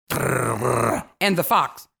And the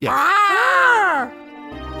fox. Yeah.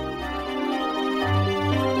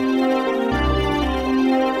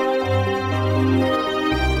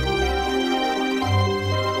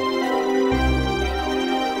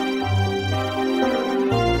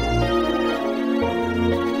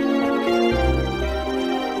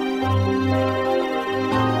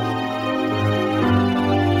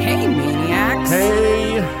 Hey, Maniacs.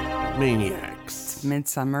 Hey, Maniacs.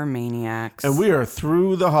 Midsummer Maniacs. And we are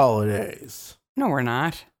through the holidays. No, we're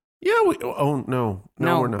not. Yeah, no,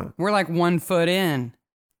 we're not. We're like 1 foot in.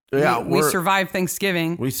 Yeah, we survived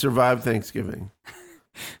Thanksgiving. We survived Thanksgiving.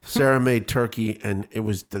 Sarah made turkey, and it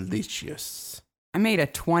was delicious. I made a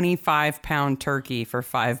 25-pound turkey for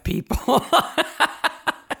 5 people.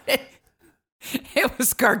 It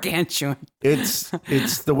was gargantuan. It's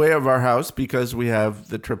the way of our house because we have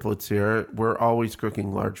the triplets here. We're always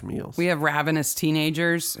cooking large meals. We have ravenous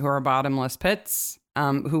teenagers who are bottomless pits,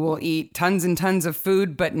 who will eat tons and tons of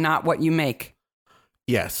food, but not what you make.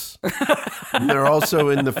 Yes. And they're also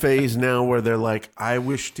in the phase now where they're like, I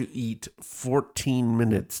wish to eat 14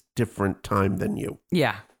 minutes different time than you.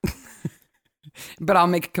 Yeah. But I'll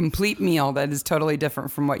make a complete meal that is totally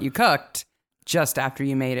different from what you cooked just after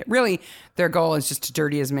you made it. Really, their goal is just to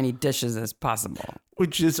dirty as many dishes as possible.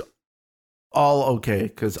 Which is all okay,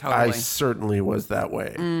 because I Totally. certainly was that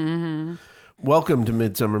way. Mm-hmm. Welcome to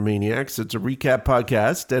Midsummer Maniacs. It's a recap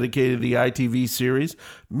podcast dedicated to the ITV series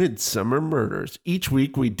Midsummer Murders. Each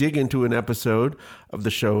week, we dig into an episode of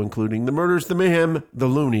the show, including the murders, the mayhem, the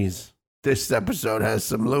loonies. This episode has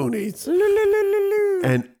some loonies.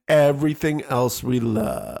 And everything else we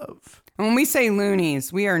love. And when we say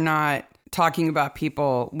loonies, we are not talking about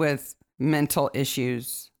people with mental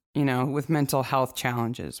issues, with mental health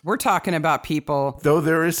challenges. We're talking about people. Though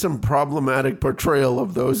there is some problematic portrayal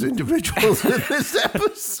of those individuals in this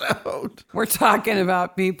episode. We're talking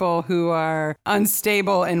about people who are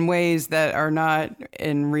unstable in ways that are not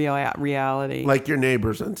in reality. Like your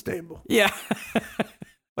neighbor's unstable. Yeah.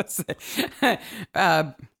 What's it?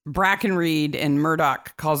 Brackenreed and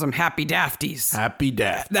Murdoch calls them happy dafties. Happy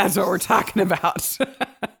Dad. That's what we're talking about.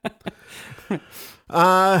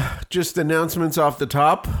 Just announcements off the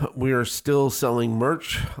top. We are still selling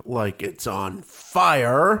merch like it's on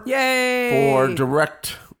fire. Yay! For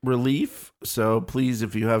direct relief. So please,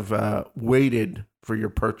 if you have waited for your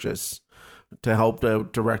purchase to help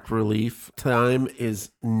out direct relief, time is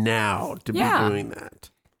now to be doing that.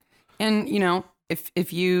 And,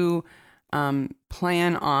 if you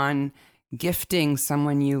plan on gifting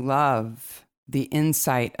someone you love the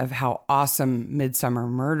insight of how awesome Midsummer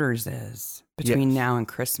Murders is between now and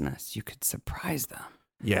Christmas, you could surprise them.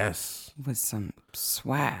 Yes. With some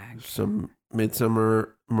swag. Some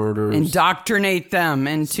Midsummer Murders. Indoctrinate them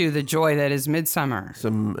into the joy that is Midsummer.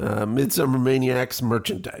 Some Midsummer Maniacs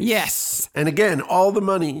merchandise. Yes. And again, all the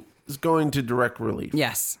money is going to direct relief.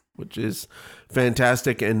 Yes. Which is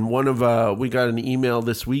fantastic. And we got an email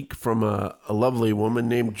this week from a lovely woman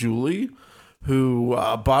named Julie who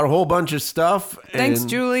bought a whole bunch of stuff. Thanks, and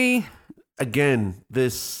Julie. Again,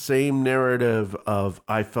 this same narrative of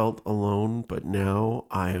I felt alone, but now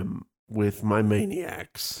I am with my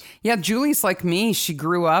maniacs. Yeah, Julie's like me. She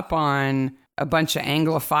grew up on a bunch of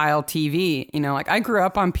Anglophile TV. I grew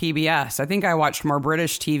up on PBS. I think I watched more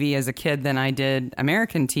British TV as a kid than I did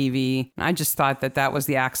American TV. I just thought that was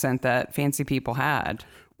the accent that fancy people had.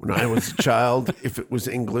 When I was a child, if it was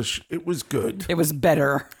English, it was good. It was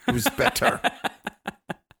better. It was better.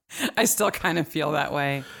 I still kind of feel that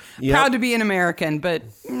way. Yep. Proud to be an American, but,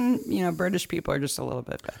 British people are just a little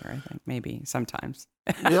bit better, I think, maybe sometimes.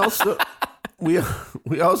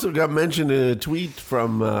 We also got mentioned in a tweet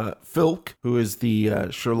from Filk, who is the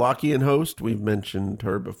Sherlockian host. We've mentioned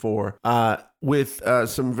her before. With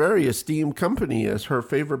some very esteemed company as her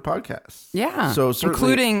favorite podcast. Yeah. So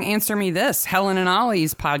including Answer Me This, Helen and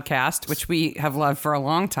Ollie's podcast, which we have loved for a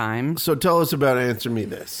long time. So tell us about Answer Me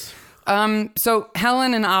This. So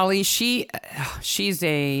Helen and Ollie,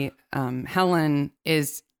 Helen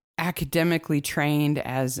is academically trained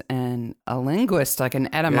as a linguist, like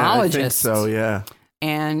an etymologist. Yeah, I think so, yeah.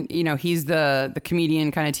 And, he's the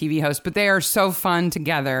comedian kind of TV host, but they are so fun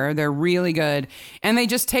together. They're really good. And they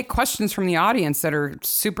just take questions from the audience that are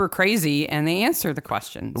super crazy and they answer the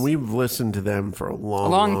questions. We've listened to them for a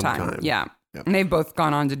long time. Yeah. Yep. And they've both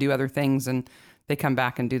gone on to do other things and they come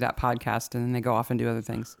back and do that podcast and then they go off and do other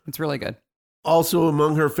things. It's really good. Also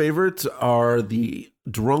among her favorites are the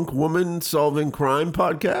Drunk Woman Solving Crime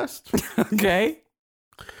podcast. Okay.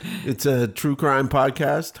 It's a true crime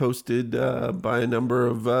podcast hosted by a number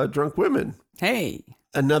of drunk women. Hey.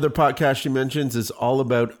 Another podcast she mentions is All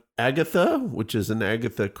About Agatha, which is an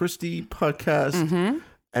Agatha Christie podcast. Mm-hmm.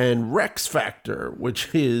 and Rex Factor,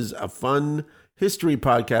 which is a fun history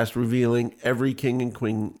podcast revealing every king and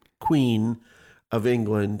queen of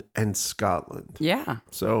England and Scotland. Yeah.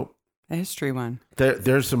 So a history one.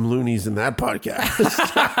 There's some loonies in that podcast.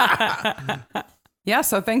 Yeah,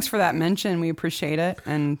 so thanks for that mention. We appreciate it.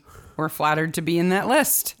 And we're flattered to be in that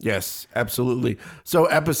list. Yes, absolutely. So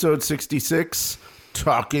episode 66,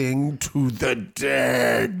 Talking to the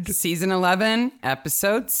Dead. Season 11,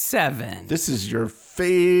 episode 7. This is your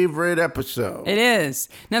favorite episode. It is.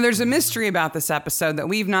 Now, there's a mystery about this episode that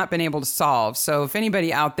we've not been able to solve. So if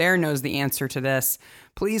anybody out there knows the answer to this,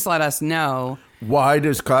 please let us know. Why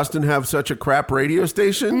does Costin have such a crap radio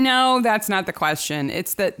station? No, that's not the question.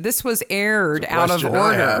 It's that this was aired out of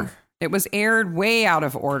order. It was aired way out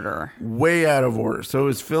of order. Way out of order. So it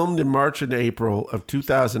was filmed in March and April of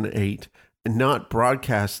 2008 and not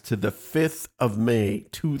broadcast to the 5th of May,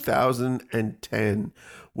 2010,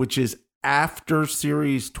 which is after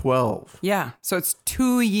Series 12. Yeah. So it's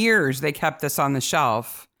 2 years they kept this on the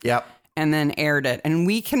shelf. Yep. And then aired it. And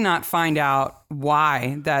we cannot find out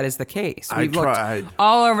why that is the case. We've tried. Looked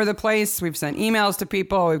all over the place. We've sent emails to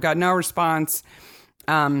people. We've got no response.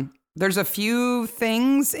 There's a few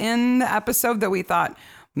things in the episode that we thought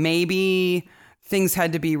maybe things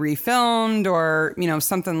had to be refilmed or,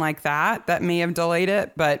 something like that may have delayed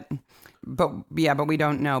it. But we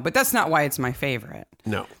don't know. But that's not why it's my favorite.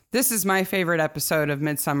 No. This is my favorite episode of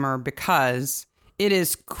Midsommar because it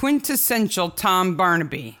is quintessential Tom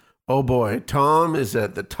Barnaby. Oh boy, Tom is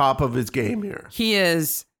at the top of his game here. He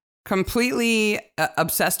is completely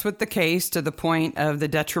obsessed with the case to the point of the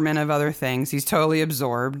detriment of other things. He's totally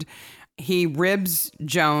absorbed. He ribs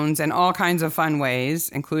Jones in all kinds of fun ways,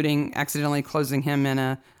 including accidentally closing him in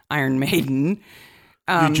a Iron Maiden.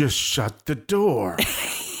 You just shut the door.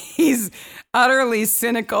 He's utterly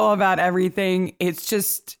cynical about everything. It's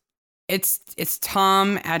just... It's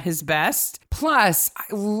Tom at his best. Plus, I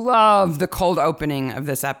love the cold opening of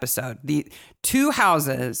this episode. The two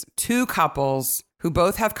houses, two couples who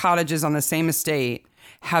both have cottages on the same estate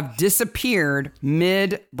have disappeared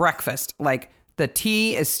mid-breakfast. Like the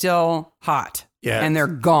tea is still hot. Yeah, and they're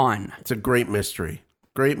gone. It's a great mystery.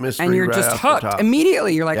 Great mystery. And you're right just off the top. hooked.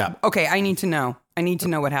 Immediately, you're like, Yeah. okay, I need to know. I need to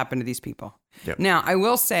know what happened to these people. Yep. Now, I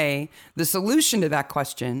will say the solution to that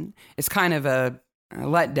question is kind of a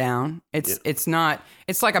letdown. It's not,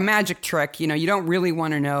 it's like a magic trick. You don't really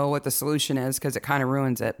want to know what the solution is because it kind of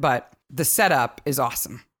ruins it. But the setup is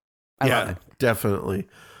awesome. I love it. Definitely.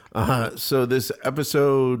 So this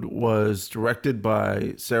episode was directed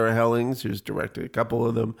by Sarah Hellings, who's directed a couple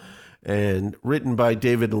of them, and written by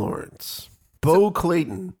David Lawrence. Bo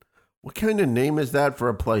Clayton. What kind of name is that for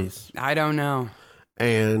a place? I don't know.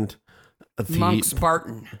 And Monk's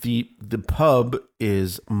Barton. The pub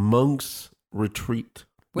is Monk's Retreat.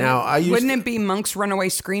 Wouldn't it be Monk's Runaway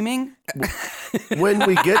Screaming? When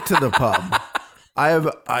we get to the pub,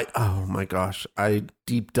 oh my gosh, I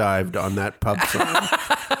deep dived on that pub sign.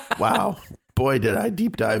 Wow. Boy, did I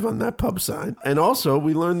deep dive on that pub sign. And also,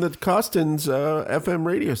 we learned that Costin's FM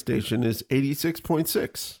radio station is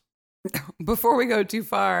 86.6. Before we go too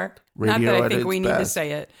far, Radio not that I at think we its need to best.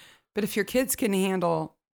 say it, but if your kids can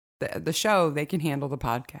handle the show, they can handle the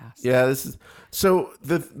podcast. Yeah, this is so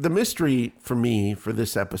the mystery for me for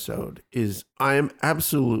this episode is I'm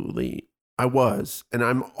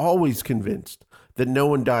always convinced that no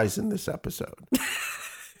one dies in this episode.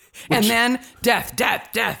 And then death.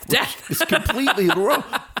 It's completely wrong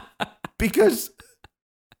because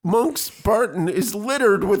Monk's Barton is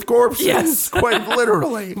littered with corpses. Yes. Quite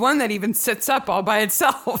literally. One that even sits up all by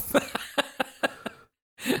itself.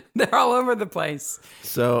 They're all over the place.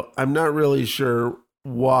 So I'm not really sure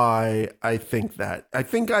why I think that. I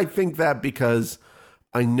think that because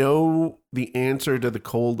I know the answer to the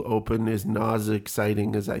cold open is not as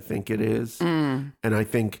exciting as I think it is. And I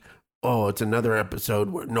think, it's another episode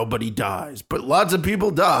where nobody dies, but lots of people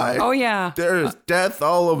die. Oh, yeah. There's death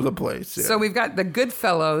all over the place. Yeah. So we've got the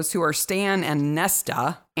Goodfellows, who are Stan and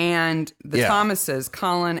Nesta, and the Thomases,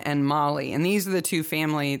 Colin and Molly. And these are the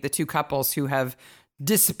two couples who have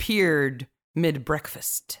disappeared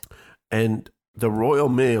mid-breakfast. And the Royal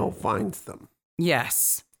Mail finds them.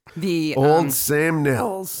 Yes. The old Sam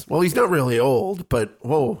Nels. Well, he's not really old, but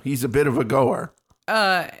he's a bit of a goer.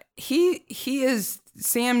 He is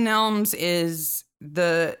Sam Nelms is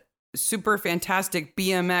the super fantastic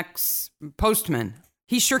BMX postman.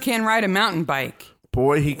 He sure can ride a mountain bike.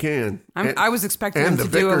 Boy, he can. I was expecting him to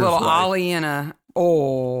do a little ollie and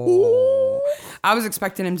I was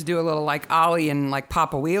expecting him to do a little like ollie and like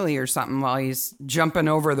pop a wheelie or something while he's jumping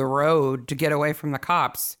over the road to get away from the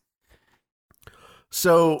cops.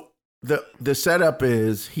 So the setup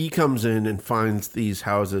is he comes in and finds these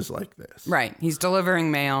houses like this. Right. He's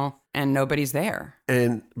delivering mail and nobody's there.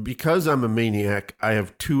 And because I'm a maniac, I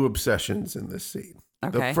have two obsessions in this scene.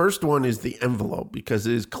 Okay. The first one is the envelope because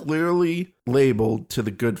it is clearly labeled to the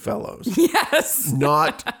Goodfellows. Yes.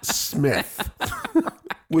 Not Smith,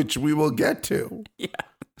 which we will get to. Yeah.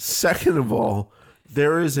 Second of all,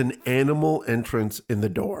 there is an animal entrance in the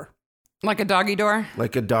door. Like a doggy door?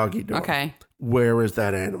 Like a doggy door. Okay. Where is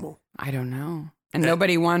that animal? I don't know. And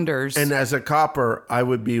nobody wonders. And as a copper, I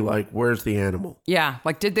would be like, where's the animal? Yeah.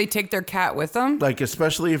 Like, did they take their cat with them? Like,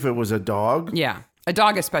 especially if it was a dog. Yeah. A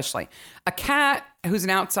dog especially. A cat who's an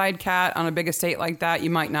outside cat on a big estate like that, you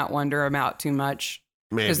might not wonder about too much.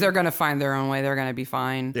 Because they're going to find their own way. They're going to be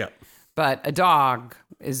fine. Yeah. But a dog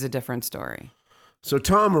is a different story. So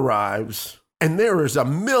Tom arrives, and there is a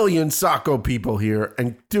million Saco people here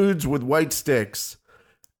and dudes with white sticks,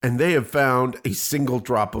 and they have found a single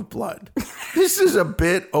drop of blood. This is a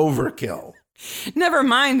bit overkill. Never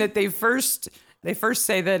mind that they first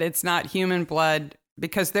say that it's not human blood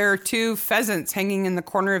because there are two pheasants hanging in the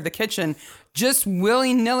corner of the kitchen, just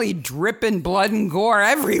willy-nilly dripping blood and gore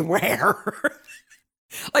everywhere.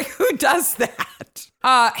 Like, who does that?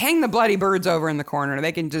 Hang the bloody birds over in the corner.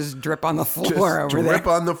 They can just drip on the floor over there. Drip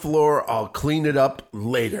on the floor. I'll clean it up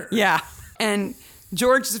later. Yeah. And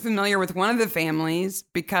George is familiar with one of the families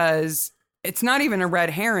because it's not even a red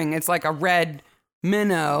herring. It's like a red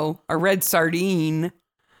minnow, a red sardine.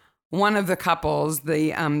 One of the couples,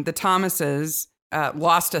 the Thomases,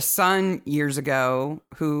 lost a son years ago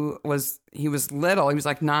he was little. He was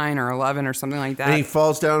like 9 or 11 or something like that. And he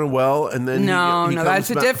falls down a well and then No, he that's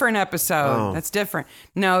a back. different episode. Oh. That's different.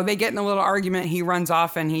 No, they get in a little argument. He runs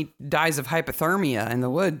off and he dies of hypothermia in the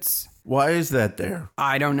woods. Why is that there?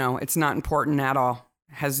 I don't know. It's not important at all.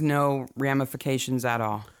 Has no ramifications at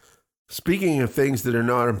all. Speaking of things that are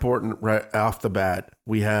not important right off the bat,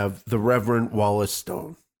 we have the Reverend Wallace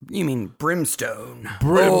Stone. You mean Brimstone.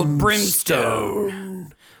 Old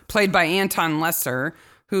Brimstone. Played by Anton Lesser,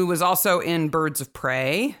 who was also in Birds of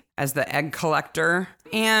Prey as the egg collector.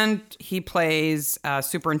 And he plays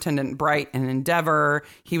Superintendent Bright in Endeavor.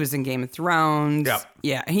 He was in Game of Thrones. Yep.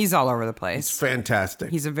 Yeah, he's all over the place. It's fantastic.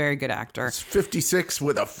 He's a very good actor. He's 56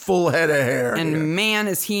 with a full head of hair. And man,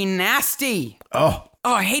 is he nasty. Oh,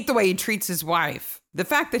 I hate the way he treats his wife. The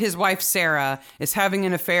fact that his wife, Sarah, is having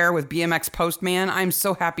an affair with BMX Postman, I'm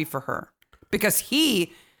so happy for her. Because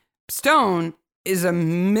Stone, is a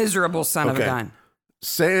miserable son of a gun.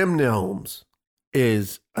 Sam Nelms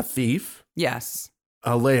is a thief, Yes.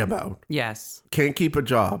 a layabout, Yes. can't keep a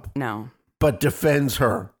job, No. but defends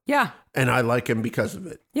her. Yeah. And I like him because of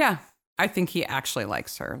it. Yeah. I think he actually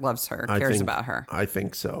likes her, loves her, cares about her. I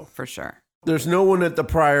think so. For sure. There's no one at the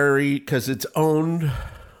Priory because it's owned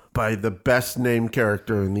by the best named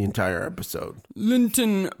character in the entire episode.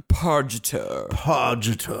 Linton Pargeter.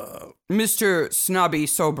 Pargeter. Mr. Snobby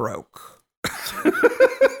Sobroke.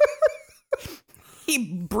 He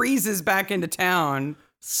breezes back into town.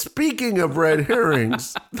 Speaking of red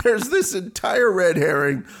herrings, there's this entire red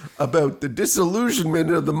herring about the disillusionment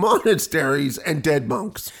of the monasteries and dead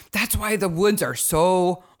monks. That's why the woods are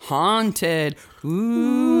so haunted.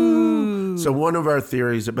 Ooh. So one of our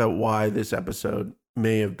theories about why this episode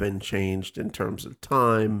may have been changed in terms of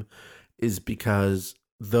time is because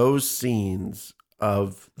those scenes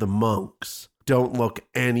of the monks don't look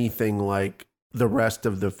anything like the rest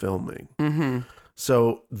of the filming. Mm-hmm.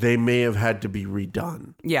 So they may have had to be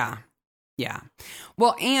redone. Yeah. Yeah.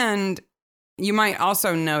 Well, and you might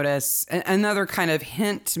also notice another kind of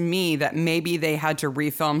hint to me that maybe they had to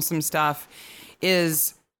refilm some stuff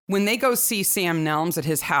is when they go see Sam Nelms at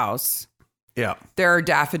his house. Yeah. There are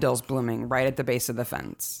daffodils blooming right at the base of the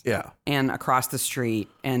fence. Yeah. And across the street.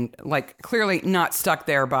 And like clearly not stuck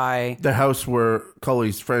there by the house where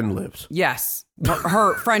Cully's friend lives. Yes.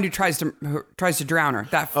 Her friend who tries to drown her.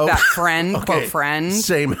 That friend, okay. quote friend.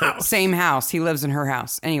 Same house. Same house. He lives in her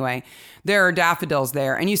house. Anyway, there are daffodils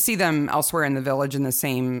there. And you see them elsewhere in the village in the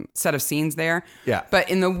same set of scenes there. Yeah. But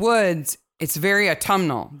in the woods, it's very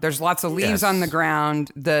autumnal. There's lots of leaves on the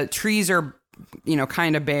ground. The trees are,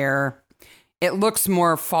 kind of bare. It looks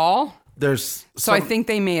more fall. So I think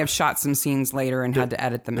they may have shot some scenes later and had to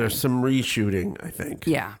edit them. There's some reshooting, I think.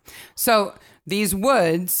 Yeah. So these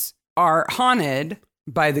woods are haunted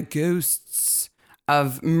by the ghosts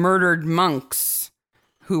of murdered monks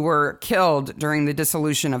who were killed during the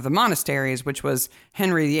dissolution of the monasteries, which was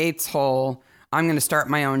Henry VIII's whole, I'm going to start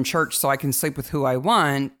my own church so I can sleep with who I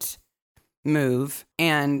want move.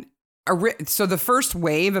 And so the first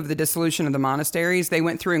wave of the dissolution of the monasteries, they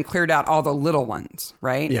went through and cleared out all the little ones,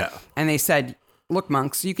 right? Yeah. And they said, look,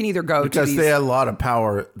 monks, you can either go because to these... they had a lot of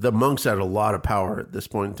power. The monks had a lot of power at this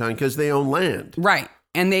point in time because they own land. Right.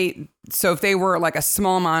 And so if they were like a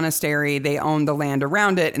small monastery, they owned the land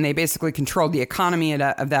around it and they basically controlled the economy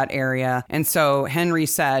of that area. And so Henry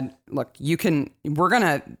said, look, we're going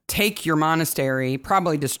to take your monastery,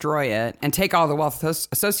 probably destroy it, and take all the wealth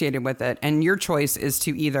associated with it. And your choice is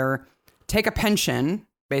to either take a pension,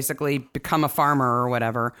 basically become a farmer or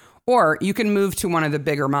whatever, or you can move to one of the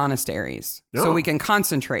bigger monasteries so we can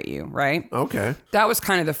concentrate you, right? Okay. That was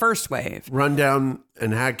kind of the first wave. Run down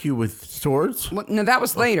and hack you with swords? Well, no, that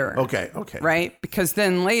was later. Okay. Right? Because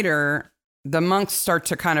then later, the monks start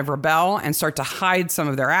to kind of rebel and start to hide some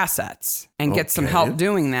of their assets and get some help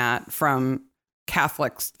doing that from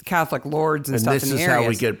Catholic lords and stuff in the areas. And this is how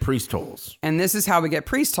we get priest holes. And this is how we get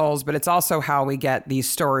priest holes, but it's also how we get these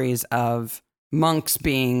stories of monks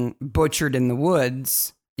being butchered in the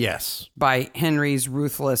woods. Yes. By Henry's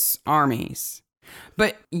ruthless armies.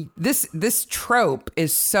 But this trope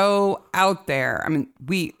is so out there. I mean,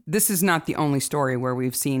 this is not the only story where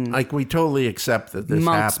we've seen like we totally accept that this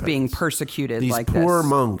monks happens. being persecuted These like poor this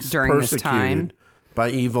monks during this time by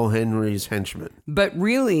evil Henry's henchmen. But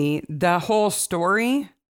really, the whole story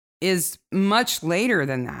is much later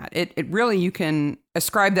than that. It really, you can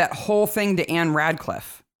ascribe that whole thing to Anne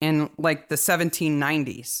Radcliffe in like the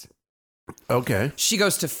 1790s. Okay. She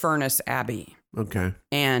goes to Furness Abbey. Okay.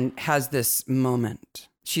 And has this moment.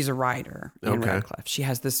 She's a writer, Anne Radcliffe. She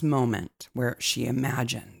has this moment where she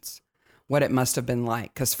imagines what it must have been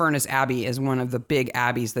like. Because Furness Abbey is one of the big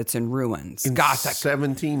abbeys that's in ruins. In Gothic.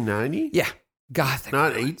 1790? Yeah. Gothic.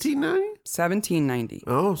 Not 1890? 1790.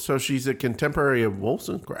 Oh, so she's a contemporary of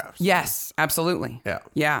Wollstonecraft. Yes, absolutely. Yeah.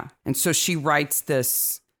 Yeah. And so she writes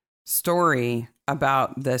this story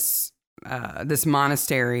about this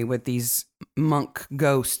monastery with these monk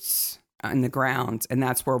ghosts in the grounds. And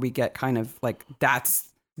that's where we get kind of like, that's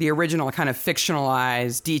the original kind of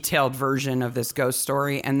fictionalized, detailed version of this ghost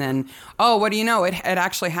story. And then, what do you know? It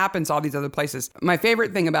actually happens all these other places. My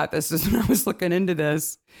favorite thing about this is when I was looking into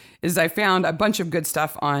this is I found a bunch of good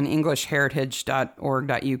stuff on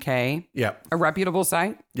EnglishHeritage.org.uk. Yeah. A reputable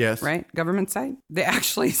site. Yes. Right? Government site. They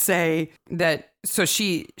actually say that, so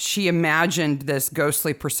she imagined this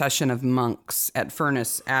ghostly procession of monks at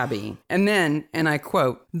Furness Abbey. And then, and I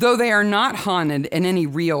quote, though they are not haunted in any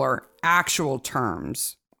real or actual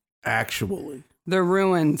terms. Actually. The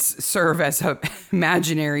ruins serve as an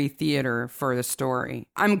imaginary theater for the story.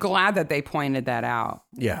 I'm glad that they pointed that out.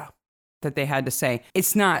 Yeah. That they had to say,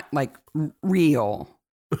 it's not like real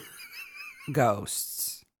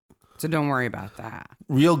ghosts. So don't worry about that.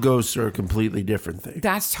 Real ghosts are a completely different thing.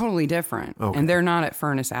 That's totally different. Okay. And they're not at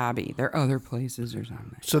Furness Abbey. They're other places or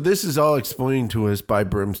something. So this is all explained to us by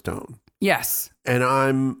Brimstone. Yes. And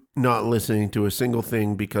I'm not listening to a single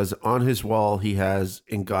thing because on his wall he has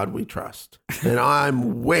In God We Trust. And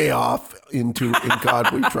I'm way off into In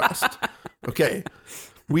God We Trust. Okay.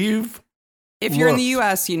 If you're in the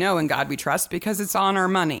U.S., you know In God We Trust because it's on our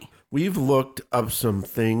money. We've looked up some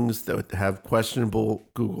things that have questionable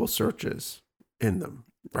Google searches in them,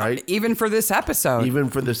 right? Even for this episode.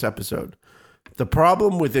 The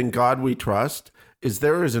problem with In God We Trust is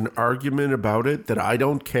there is an argument about it that I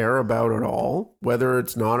don't care about at all, whether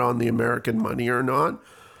it's not on the American money or not.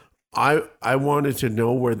 I wanted to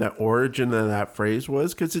know where the origin of that phrase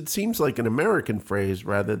was because it seems like an American phrase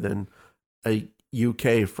rather than a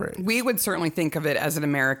UK phrase. We would certainly think of it as an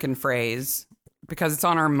American phrase because it's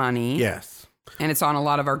on our money. Yes. And it's on a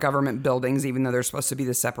lot of our government buildings, even though there's supposed to be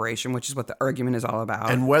the separation, which is what the argument is all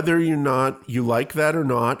about. And whether you like that or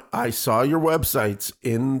not, I saw your websites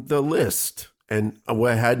in the list and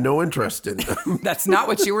I had no interest in them. That's not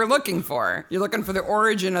what you were looking for. You're looking for the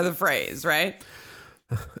origin of the phrase, right?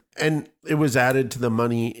 And it was added to the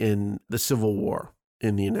money in the Civil War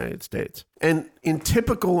in the United States. And in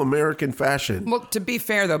typical American fashion. Well, to be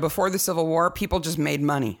fair, though, before the Civil War, people just made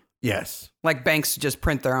money. Yes. Like banks just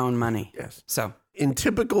print their own money. Yes. So in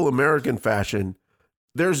typical American fashion,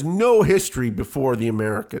 there's no history before the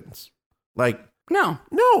Americans. Like, no.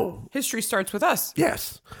 History starts with us.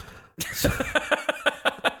 Yes.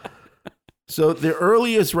 So the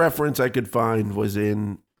earliest reference I could find was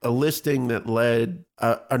in a listing that led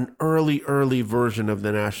an early version of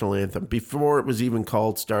the national anthem before it was even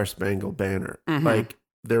called Star Spangled Banner. Mm-hmm. Like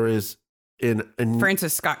there is in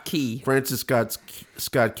Francis Scott Key. Francis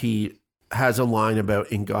Scott Key has a line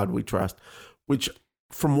about In God We Trust, which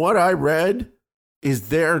from what I read is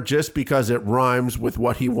there just because it rhymes with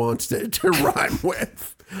what he wants it to rhyme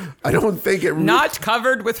with. I don't think it... Not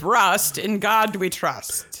covered with rust, In God We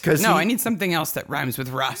Trust. No, I need something else that rhymes with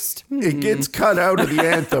rust. It gets cut out of the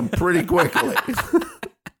anthem pretty quickly.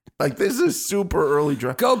 Like, this is super early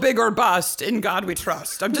draft. Go big or bust, in God we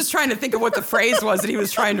trust. I'm just trying to think of what the phrase was that he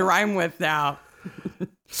was trying to rhyme with now.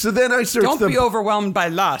 So then I searched Don't be overwhelmed by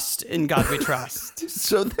lust, in God we trust.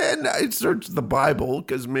 So then I searched the Bible,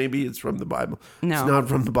 because maybe it's from the Bible. No. It's not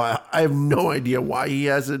from the Bible. I have no idea why he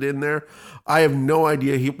has it in there. I have no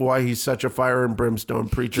idea why he's such a fire and brimstone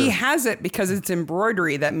preacher. He has it because it's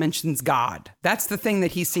embroidery that mentions God. That's the thing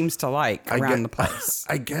that he seems to like around the place.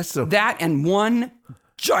 I guess so. That and one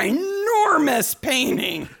ginormous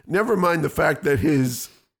painting. Never mind the fact that his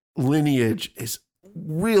lineage is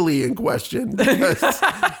really in question. Because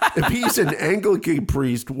if he's an Anglican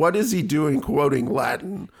priest, what is he doing quoting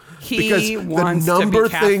Latin? He wants to be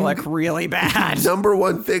Catholic really bad. Number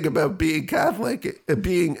one thing about being Catholic,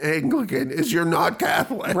 being Anglican, is you're not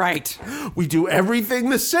Catholic. Right. We do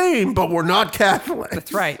everything the same, but we're not Catholic.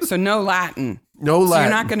 That's right. So no Latin. No Latin. So you're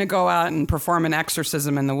not going to go out and perform an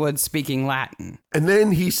exorcism in the woods speaking Latin. And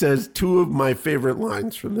then he says two of my favorite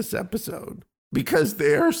lines from this episode, because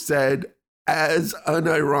they are said as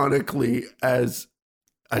unironically as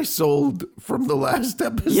I sold from the last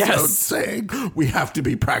episode, saying we have to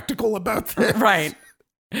be practical about this. Right.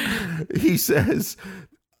 He says,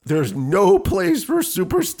 there's no place for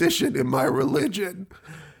superstition in my religion.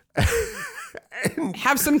 And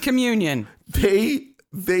have some communion.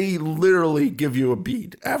 They literally give you a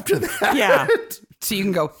beat after that. Yeah. So you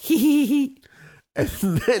can go, hee hee hee. And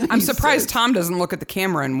then I'm surprised Tom doesn't look at the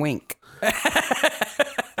camera and wink.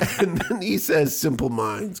 And then he says, simple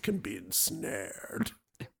minds can be ensnared.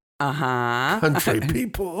 Uh-huh. Country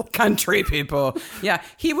people. Country people. Yeah.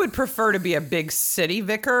 He would prefer to be a big city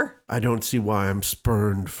vicar. I don't see why I'm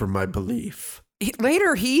spurned for my belief.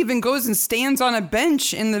 Later, he even goes and stands on a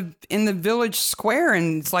bench in the village square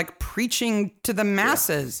and is like preaching to the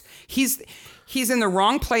masses. Yeah. He's in the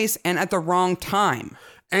wrong place and at the wrong time.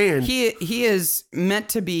 And he is meant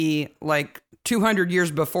to be like 200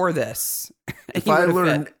 years before this. If I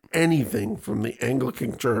learned anything from the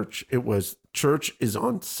Anglican Church, it was church is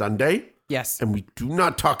on Sunday. Yes. And we do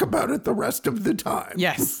not talk about it the rest of the time.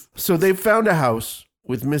 Yes. So they've found a house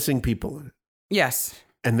with missing people in it. Yes.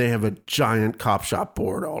 And they have a giant cop shop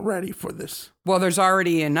board already for this. Well, there's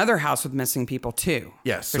already another house with missing people too.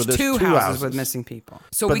 Yes. There's two houses with missing people.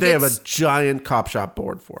 So but they have a giant cop shop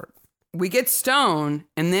board for it. We get Stone,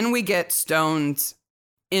 and then we get Stone's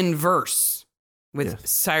in verse with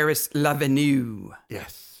Cyrus Lavenue.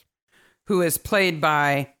 Yes. Who is played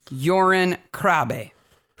by Joran Krabbe,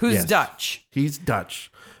 who's Dutch. He's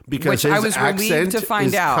Dutch. Because Which his I was relieved to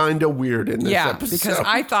find out. Kind of weird in this episode. Because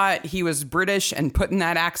I thought he was British, and putting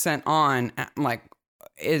that accent on, like,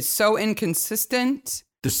 is so inconsistent.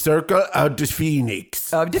 The Circle of the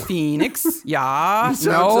Phoenix. Of the Phoenix, yeah. He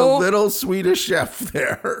sounds a little Swedish chef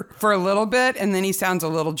there. For a little bit, and then he sounds a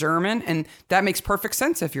little German, and that makes perfect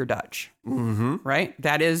sense if you're Dutch. Mm-hmm. Right?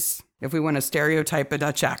 That is, if we want to stereotype a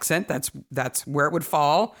Dutch accent, that's where it would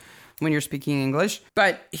fall when you're speaking English.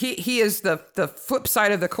 But he is the flip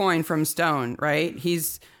side of the coin from Stone, right?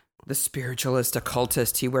 He's the spiritualist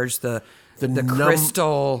occultist. He wears the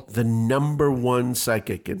crystal. The number one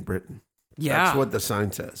psychic in Britain. Yeah. That's what the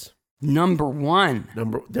sign says. Number one.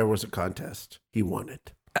 There was a contest. He won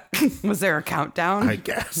it. Was there a countdown? I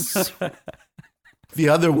guess. The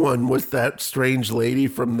other one was that strange lady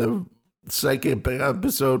from the second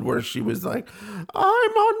episode where she was like, I'm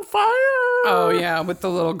on fire. Oh, yeah. With the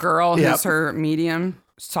little girl who's her medium.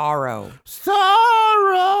 Sorrow.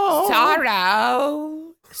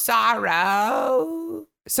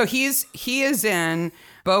 So he is in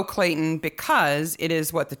Bo Clayton because it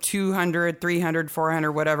is the 200, 300,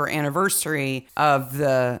 400, whatever anniversary of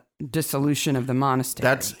the dissolution of the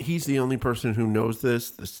monastery. He's the only person who knows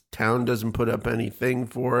this. This town doesn't put up anything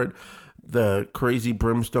for it. The crazy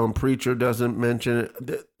brimstone preacher doesn't mention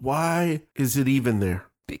it. Why is it even there?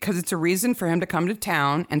 Because it's a reason for him to come to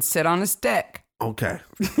town and sit on his dick. Okay.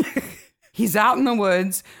 He's out in the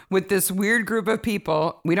woods with this weird group of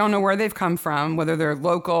people. We don't know where they've come from, whether they're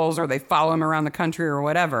locals or they follow him around the country or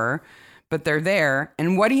whatever, but they're there.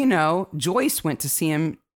 And what do you know? Joyce went to see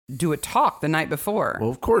him do a talk the night before. Well,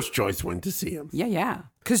 of course Joyce went to see him. Yeah.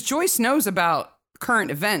 Because Joyce knows about current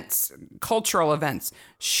events, cultural events.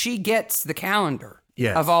 She gets the calendar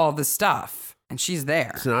of all the stuff, and she's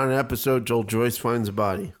there. It's not an episode Joyce finds a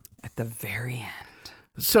body. At the very end.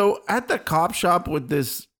 So at the cop shop with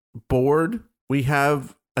this board, we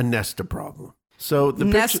have a Nesta problem. So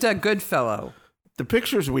Nesta Goodfellow. The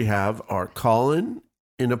pictures we have are Colin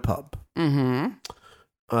in a pub. Mm-hmm.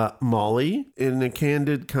 Molly in a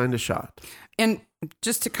candid kind of shot. And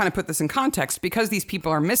just to kind of put this in context, because these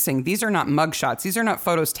people are missing, these are not mugshots. These are not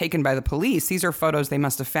photos taken by the police. These are photos they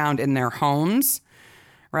must have found in their homes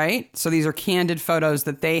right? So these are candid photos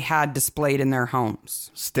that they had displayed in their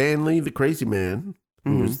homes. Stanley, the crazy man,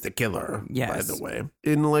 who was the killer, Yes. by the way,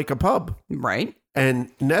 in like a pub. Right? And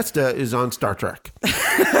Nesta is on Star Trek.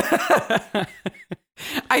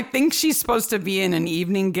 I think she's supposed to be in an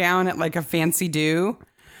evening gown at like a fancy do,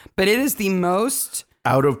 but it is the most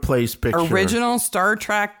Out of place picture. original Star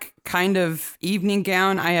Trek kind of evening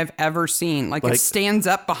gown I have ever seen. Like it stands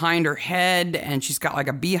up behind her head and she's got like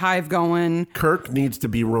a beehive going. Kirk needs to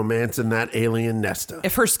be romancing that alien Nesta.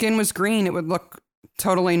 If her skin was green, it would look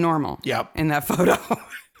totally normal. Yep. In that photo.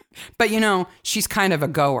 But you know, she's kind of a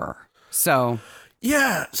goer. So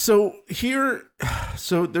Yeah, so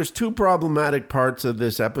there's two problematic parts of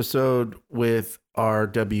this episode with our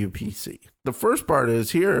WPC. The first part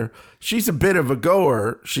is here, she's a bit of a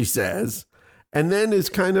goer, she says, and then is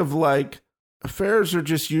kind of like, affairs are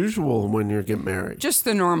just usual when you get married. just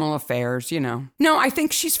the normal affairs, you know. No, I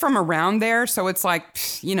think she's from around there, so it's like,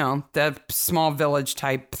 you know, the small village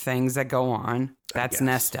type things that go on. That's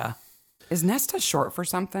Nesta. Is Nesta short for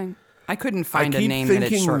something? I couldn't find a name that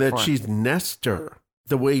it's short that for. she's Nestor,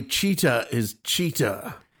 the way cheetah is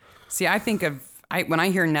cheetah. See, I think of, when I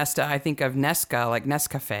hear Nesta, I think of Nesca, like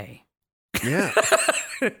Nescafe. Yeah.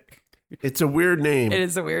 It's a weird name. It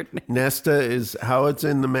is a weird name. Nesta is how it's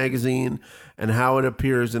in the magazine and how it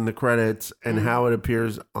appears in the credits and how it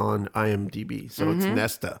appears on IMDb. So it's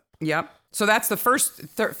Nesta. Yep. So that's the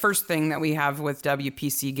first thing that we have with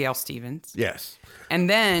WPC Gail Stevens. Yes. And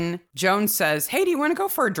then Jones says, hey, do you want to go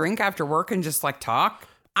for a drink after work and just like talk?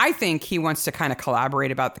 I think he wants to kind of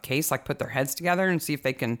collaborate about the case, like put their heads together and see if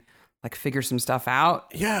they can like figure some stuff out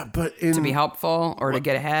Yeah, but to be helpful or to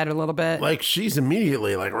get ahead a little bit. like she's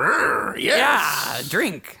immediately like, "Rrr, yes. Yeah,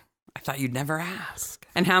 drink. I thought you'd never ask.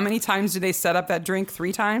 And how many times did they set up that drink?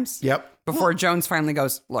 3 times? Yep. Before Jones finally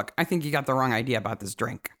goes, look, I think you got the wrong idea about this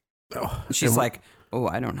drink. Oh, And she's like, oh,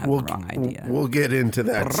 I don't have the wrong idea. We'll get into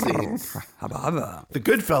that scene. Hubba hubba. The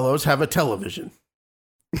Goodfellows have a television.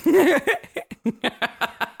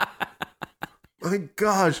 My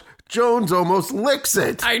gosh, Jones almost licks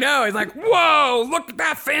it I know. He's like, whoa, look at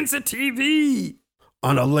that fancy TV.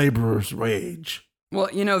 on a laborer's wage. Well,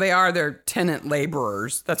 you know, they are their tenant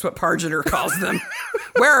laborers. That's what Pargeter calls them.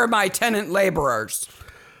 Where are my tenant laborers?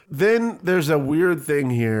 Then there's a weird thing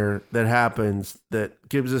here that happens that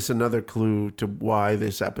gives us another clue to why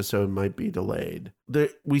this episode might be delayed.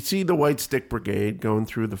 We see the White Stick Brigade going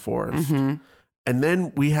through the forest, and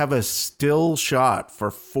then we have a still shot for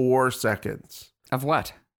 4 seconds. Of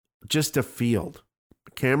what? Just a field.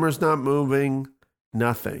 The camera's not moving,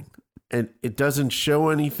 nothing. And it doesn't show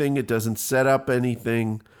anything. It doesn't set up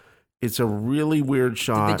anything. It's a really weird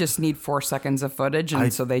shot. They just need 4 seconds of footage,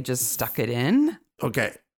 and so they just stuck it in?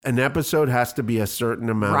 Okay. An episode has to be a certain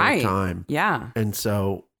amount of time. Yeah. And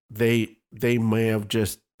so they may have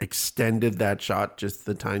just extended that shot just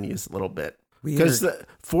the tiniest little bit. Because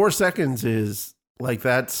 4 seconds is like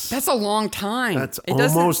that's a long time. That's it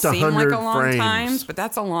doesn't almost seem like 100 a long frames. time, but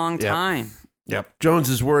that's a long time. Yep. Jones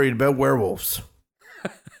is worried about werewolves.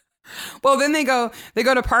 Well, then they go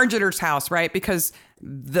to Pargeter's house, right? Because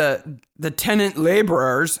the tenant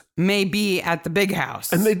laborers may be at the big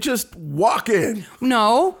house. And they just walk in.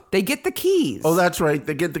 No, they get the keys. Oh, that's right.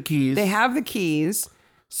 They get the keys. They have the keys.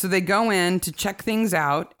 So they go in to check things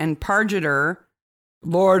out, and Pargeter,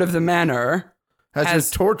 Lord of the Manor, has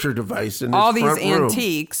a torture device in all his these front room.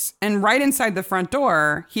 antiques, and right inside the front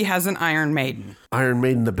door, he has an Iron Maiden. Iron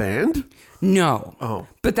Maiden the band? No. Oh.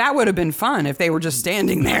 But that would have been fun if they were just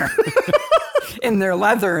standing there in their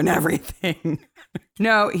leather and everything.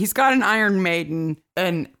 No, he's got an Iron Maiden,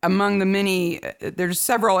 and among the many, there's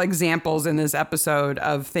several examples in this episode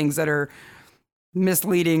of things that are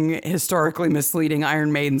historically misleading.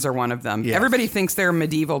 Iron Maidens are one of them. Yes. Everybody thinks they're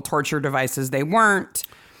medieval torture devices. They weren't.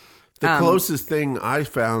 The closest thing I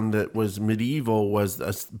found that was medieval was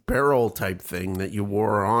a barrel type thing that you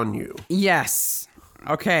wore on you. Yes.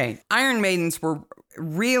 Okay. Iron Maidens were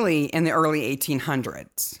really in the early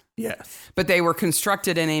 1800s. Yes. But they were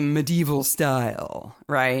constructed in a medieval style,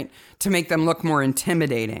 right? To make them look more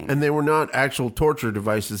intimidating. And they were not actual torture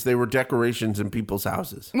devices. They were decorations in people's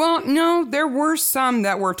houses. Well, no, there were some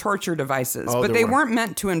that were torture devices, but they weren't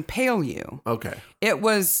meant to impale you. Okay. It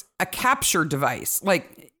was a capture device.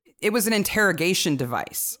 Like, it was an interrogation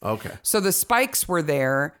device. Okay. So the spikes were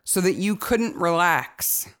there so that you couldn't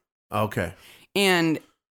relax. Okay. And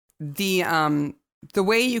the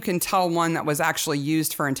way you can tell one that was actually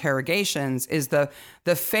used for interrogations is the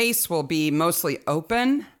face will be mostly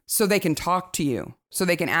open so they can talk to you, so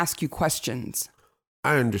they can ask you questions.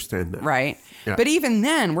 I understand that. Right? Yeah. But even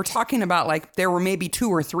then, we're talking about like there were maybe 2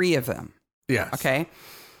 or 3 of them. Yes. Okay?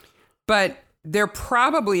 But they're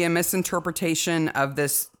probably a misinterpretation of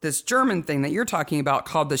this German thing that you're talking about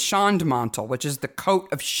called the Schandmantel, which is the coat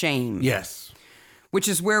of shame. Yes. Which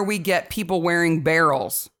is where we get people wearing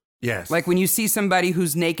barrels. Yes. Like when you see somebody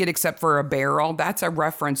who's naked except for a barrel, that's a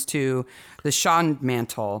reference to the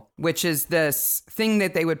Schandmantel, which is this thing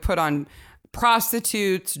that they would put on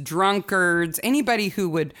prostitutes, drunkards, anybody who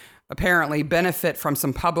would apparently benefit from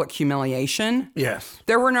some public humiliation. Yes.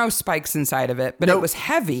 There were no spikes inside of it, but Nope. it was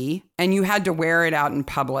heavy and you had to wear it out in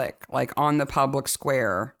public, like on the public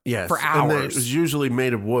square for hours. And it was usually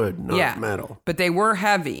made of wood, not metal. But they were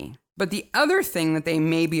heavy. But the other thing that they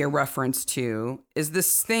may be a reference to is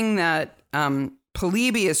this thing that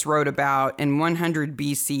Polybius wrote about in 100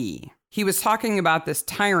 BC. He was talking about this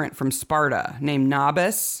tyrant from Sparta named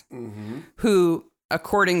Nabis, who,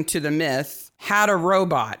 according to the myth, had a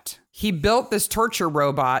robot. He built this torture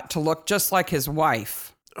robot to look just like his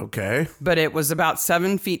wife, Okay. but it was about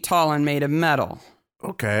 7 feet tall and made of metal.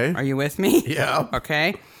 Okay. Are you with me? Yeah.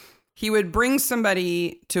 Okay. He would bring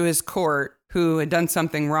somebody to his court who had done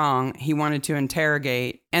something wrong he wanted to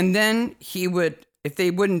interrogate. And then he would, if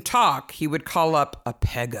they wouldn't talk, he would call up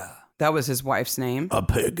Apega. That was his wife's name.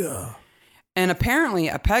 Apega. And apparently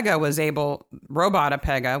robot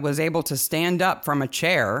Apega was able to stand up from a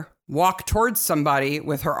chair, walk towards somebody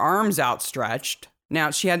with her arms outstretched.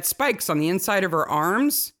 Now, she had spikes on the inside of her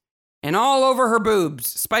arms and all over her boobs.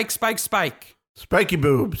 Spike, spike, spike. Spiky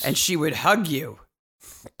boobs. And she would hug you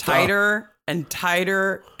tighter and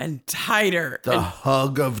tighter and tighter. The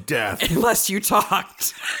hug of death. Unless you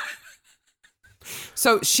talked.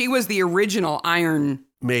 So she was the original Iron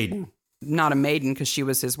Maiden. Not a maiden because she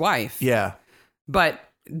was his wife. Yeah. But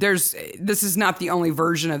this is not the only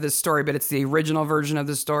version of this story, but it's the original version of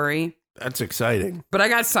the story. That's exciting. But I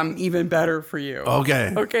got something even better for you.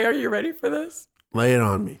 Okay. Okay, are you ready for this? Lay it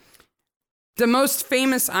on me. The most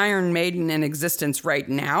famous Iron Maiden in existence right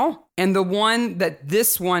now, and the one that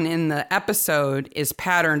this one in the episode is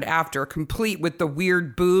patterned after, complete with the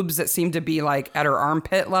weird boobs that seem to be like at her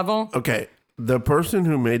armpit level. Okay. The person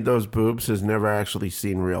who made those boobs has never actually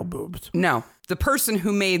seen real boobs. No, the person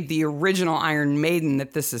who made the original Iron Maiden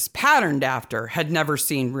that this is patterned after had never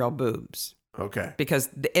seen real boobs. Okay. Because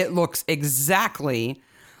it looks exactly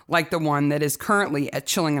like the one that is currently at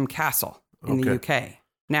Chillingham Castle in the UK.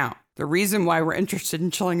 Now, the reason why we're interested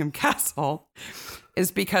in Chillingham Castle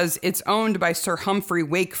is because it's owned by Sir Humphrey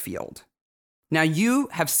Wakefield. Now, you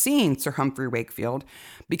have seen Sir Humphrey Wakefield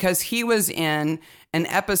because he was in an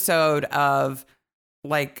episode of,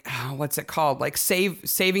 like, what's it called? Like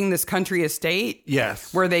Saving This Country Estate?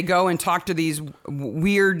 Yes. Where they go and talk to these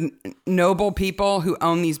weird noble people who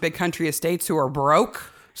own these big country estates who are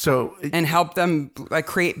broke. So, and help them like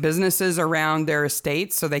create businesses around their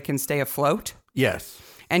estates so they can stay afloat. Yes.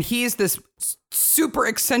 And he's this super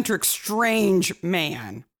eccentric, strange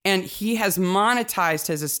man. And he has monetized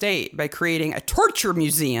his estate by creating a torture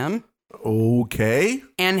museum. Okay.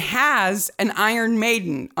 And has an Iron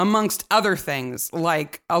Maiden, amongst other things,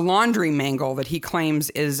 like a laundry mangle that he claims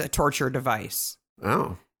is a torture device.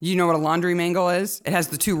 Oh. You know what a laundry mangle is? It has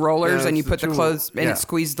the two rollers and you put the clothes and it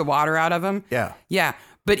squeezes the water out of them. Yeah. Yeah.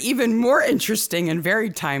 But even more interesting and very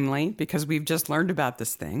timely, because we've just learned about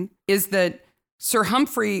this thing, is that Sir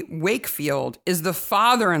Humphrey Wakefield is the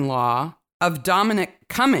father-in-law of Dominic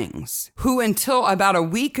Cummings, who until about a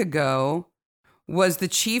week ago was the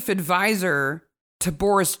chief advisor to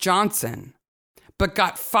Boris Johnson, but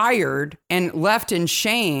got fired and left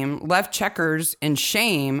Chequers in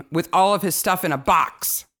shame with all of his stuff in a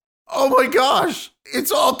box. Oh my gosh.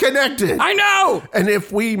 It's all connected. I know. And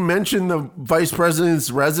if we mention the vice president's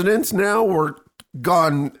residence now, we're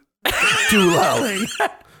gone too loudly.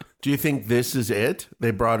 Do you think this is it?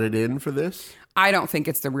 They brought it in for this? I don't think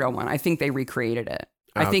it's the real one. I think they recreated it.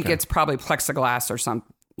 I think it's probably plexiglass or some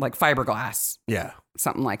like fiberglass. Yeah.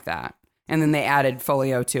 Something like that. And then they added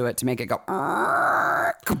folio to it to make it go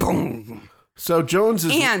kaboom. So Jones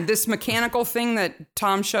is... And this mechanical thing that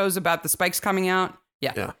Tom shows about the spikes coming out.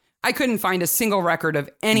 Yeah. I couldn't find a single record of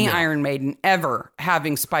any Iron Maiden ever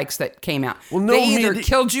having spikes that came out. Well, no, they either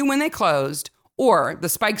killed you when they closed or the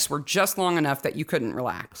spikes were just long enough that you couldn't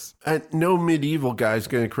relax. No medieval guy's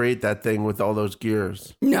going to create that thing with all those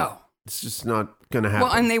gears. No. It's just not going to happen.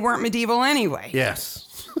 Well, and they weren't medieval anyway. Yes.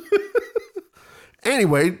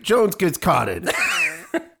 Anyway, Jones gets caught in.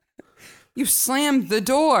 You slammed the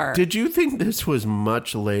door. Did you think this was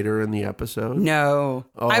much later in the episode? No.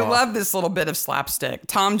 Oh. I love this little bit of slapstick.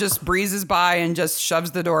 Tom just breezes by and just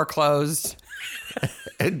shoves the door closed.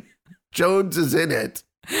 And Jones is in it.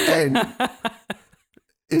 And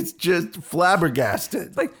it's just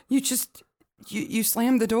flabbergasted. Like, you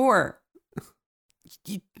slammed the door.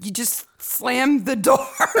 you just slammed the door.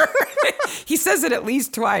 He says it at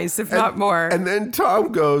least twice, if not more. And then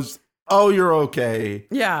Tom goes, oh, you're okay.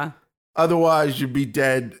 Yeah. Otherwise, you'd be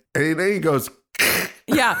dead. And then he goes,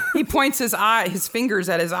 yeah. He points his fingers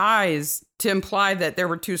at his eyes to imply that there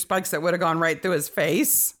were two spikes that would have gone right through his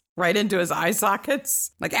face, right into his eye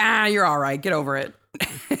sockets. Like, you're all right. Get over it.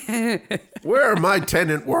 where are my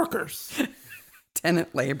tenant workers?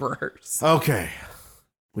 Tenant laborers. Okay.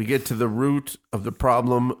 We get to the root of the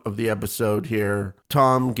problem of the episode here.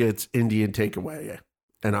 Tom gets Indian takeaway,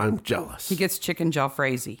 and I'm jealous. He gets chicken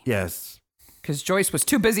jalfrezi. Yes. Because Joyce was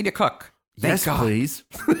too busy to cook. Thank Yes, God. please.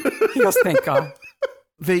 Yes, thank God.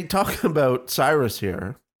 They talk about Cyrus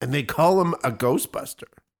here, and they call him a Ghostbuster.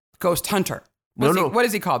 Ghost Hunter. No. What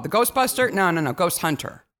is he called? The Ghostbuster? No. Ghost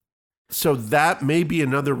Hunter. So that may be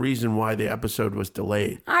another reason why the episode was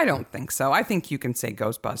delayed. I don't think so. I think you can say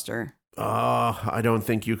Ghostbuster. I don't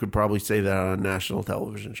think you could probably say that on a national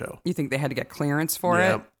television show. You think they had to get clearance for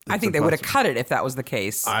Yeah, it? I it's think a they would have cut it if that was the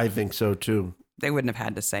case. I think so too. They wouldn't have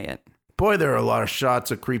had to say it. Boy, there are a lot of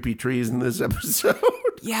shots of creepy trees in this episode.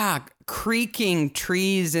 Yeah, creaking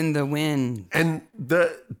trees in the wind. And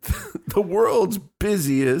the world's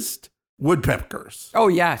busiest woodpeckers. Oh,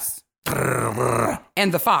 yes.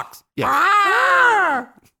 And the fox. Yes. Ah!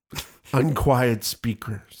 Unquiet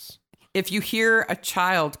speakers. If you hear a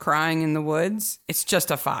child crying in the woods, it's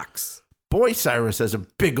just a fox. Boy, Cyrus has a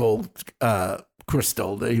big old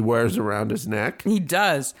crystal that he wears around his neck. He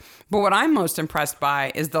does. But what I'm most impressed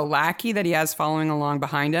by is the lackey that he has following along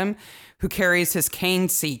behind him who carries his cane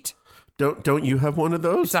seat. Don't you have one of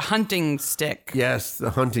those? It's a hunting stick. Yes,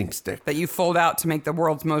 the hunting stick. That you fold out to make the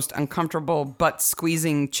world's most uncomfortable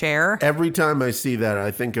butt-squeezing chair. Every time I see that,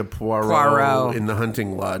 I think of Poirot. In the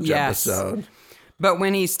Hunting Lodge episode. But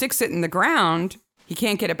when he sticks it in the ground, he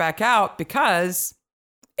can't get it back out because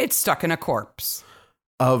it's stuck in a corpse.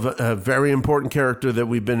 Of a very important character that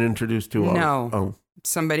we've been introduced to. No.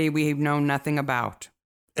 Somebody we know nothing about.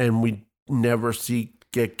 And we never see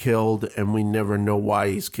get killed, and we never know why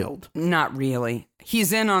he's killed. Not really.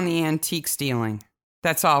 He's in on the antique stealing.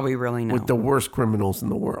 That's all we really know. With the worst criminals in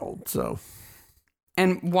the world, so.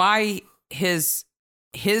 And why his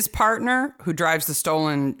partner, who drives the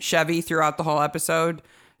stolen Chevy throughout the whole episode,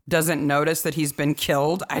 doesn't notice that he's been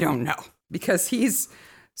killed, I don't know. Because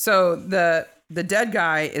the dead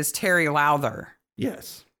guy is Terry Lowther.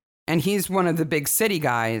 Yes. And he's one of the big city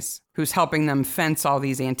guys who's helping them fence all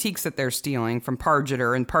these antiques that they're stealing from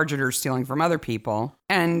Pargeter, and Pargeter's stealing from other people.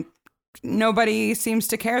 And nobody seems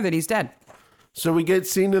to care that he's dead. So we get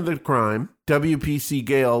scene of the crime. WPC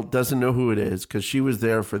Gale doesn't know who it is because she was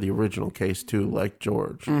there for the original case too, like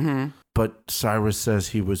George. Mm-hmm. But Cyrus says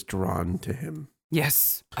he was drawn to him.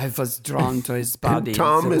 Yes, I was drawn to his body. And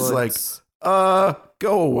Tom is like,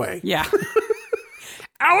 go away. Yeah.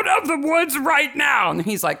 Out of the woods right now. And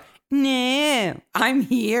he's like, no, I'm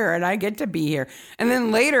here and I get to be here. And then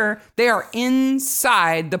later they are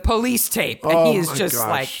inside the police tape. And he's just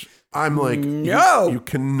like, I'm like, no, you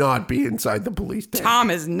cannot be inside the police tape. Tom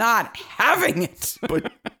is not having it.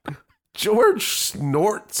 But George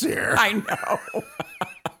snorts here. I know.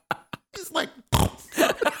 He's like,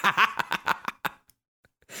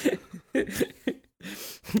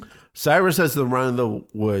 Cyrus has the run of the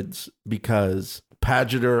woods because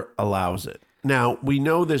Pargeter allows it. Now, we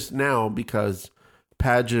know this now because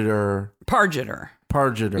Pargeter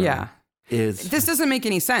Yeah. This doesn't make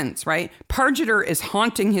any sense, right? Pargeter is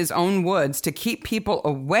haunting his own woods to keep people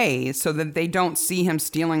away so that they don't see him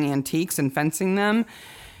stealing antiques and fencing them.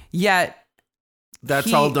 Yet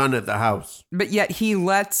that's all done at the house. But yet he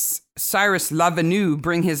lets Cyrus Lavenu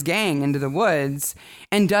bring his gang into the woods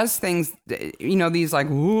and does things, these like,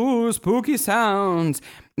 ooh, spooky sounds,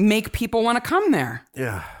 make people want to come there.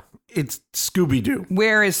 Yeah. It's Scooby-Doo.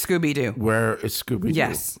 Where is Scooby-Doo? Where is Scooby-Doo?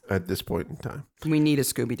 Yes. At this point in time. We need a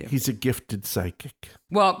Scooby-Doo. He's a gifted psychic.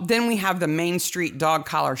 Well, then we have the Main Street Dog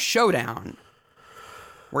Collar Showdown,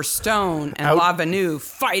 where Stone and Lavenu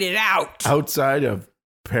fight it out. Outside of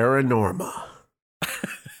Paranorma.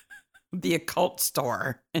 The occult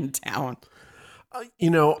store in town.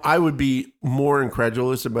 I would be more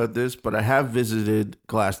incredulous about this, but I have visited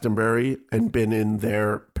Glastonbury and been in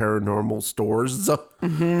their paranormal stores.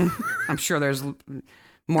 Mm-hmm. I'm sure there's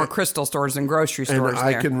more crystal stores than grocery stores. And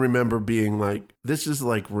I can remember being like, this is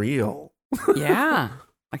like real. Yeah.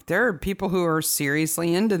 Like there are people who are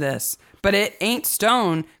seriously into this. But it ain't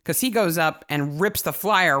Stone because he goes up and rips the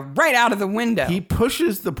flyer right out of the window. He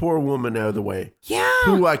pushes the poor woman out of the way. Yeah.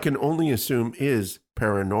 Who I can only assume is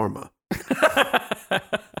Paranorma.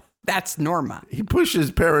 That's Norma. He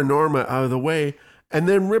pushes Paranorma out of the way and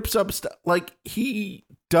then rips up stuff. Like he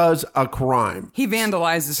does a crime. He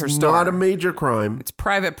vandalizes her It's store. not a major crime. It's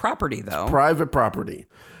private property, though. Private property.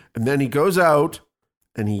 And then he goes out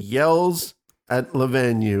and he yells at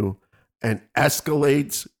Lavenue and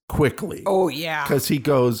escalates quickly. Oh, yeah. Because he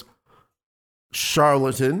goes,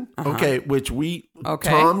 charlatan. Okay, which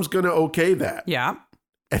Tom's going to okay that. Yeah.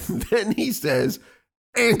 And then he says,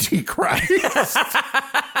 Antichrist.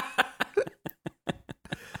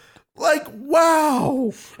 Like,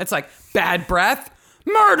 wow. It's like, bad breath,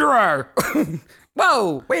 murderer.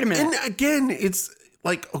 Whoa, wait a minute. And again, it's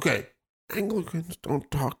like, okay, Anglicans don't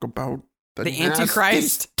talk about the The nasty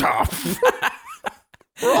Antichrist stuff.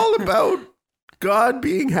 We're all about God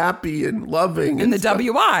being happy and loving. In the stuff.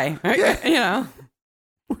 WI. Right? Yeah. You know,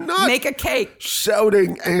 We're not make a cake.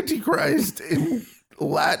 shouting Antichrist in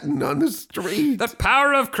Latin on the street. The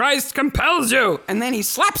power of Christ compels you. And then he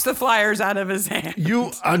slaps the flyers out of his hand.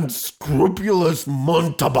 You unscrupulous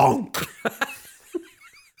mountebank.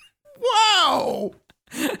 Wow.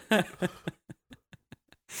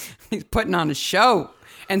 He's putting on a show.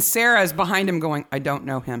 And Sarah is behind him going, I don't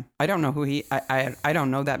know him. I don't know who I don't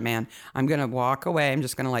know that man. I'm going to walk away. I'm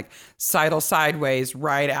just going to like sidle sideways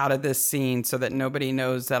right out of this scene so that nobody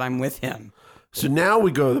knows that I'm with him. So now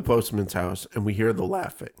we go to the postman's house and we hear the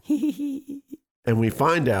laughing. And we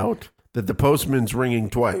find out that the postman's ringing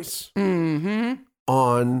twice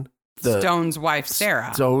on the Stone's wife,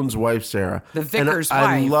 Sarah. Stone's wife, Sarah. The vicar's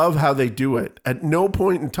I wife. love how they do it. At no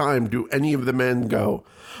point in time do any of the men go,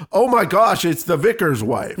 oh my gosh, it's the vicar's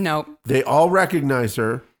wife. No. They all recognize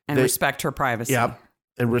her. And respect her privacy. Yep.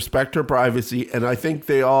 And respect her privacy. And I think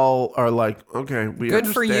they all are like, okay, we Good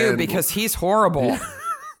for you, understand. because he's horrible.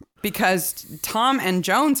 Because Tom and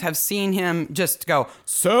Jones have seen him just go,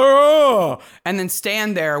 Sarah, and then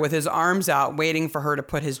stand there with his arms out waiting for her to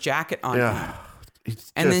put his jacket on him. Yeah.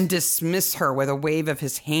 And then dismiss her with a wave of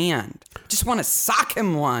his hand. Just want to sock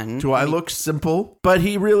him one. Do I look simple? But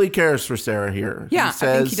he really cares for Sarah here. Yeah, he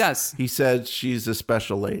says, I think he does. He says she's a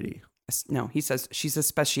special lady. No, he says she's a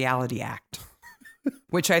speciality act,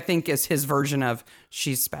 which I think is his version of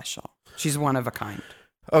she's special. She's one of a kind.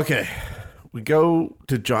 Okay. We go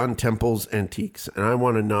to John Temple's Antiques, and I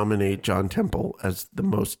want to nominate John Temple as the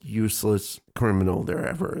most useless criminal there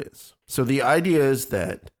ever is. So the idea is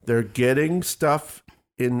that they're getting stuff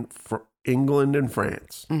in England and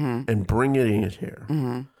France and bringing it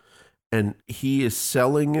here. And he is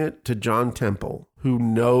selling it to John Temple, who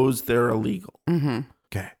knows they're illegal.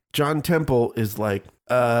 Okay. John Temple is like,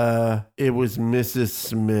 it was Mrs.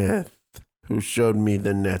 Smith who showed me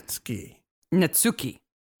the Netsuki. Netsuki.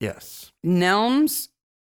 Yes. Nelms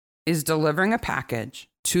is delivering a package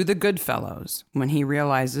to the Goodfellows when he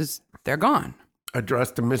realizes they're gone.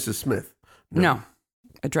 Addressed to Mrs. Smith. No.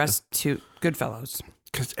 Addressed to Goodfellows.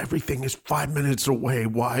 Because everything is 5 minutes away.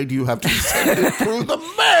 Why do you have to send it through the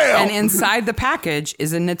mail? And inside the package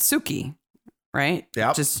is a Netsuki, right?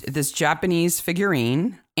 Yep. Just this Japanese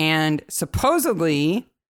figurine. And supposedly,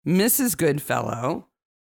 Mrs. Goodfellow,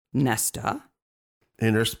 Nesta,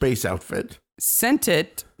 in her space outfit. sent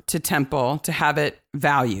it to Temple to have it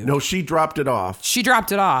valued. No, she dropped it off. She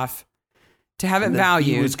dropped it off to have it And then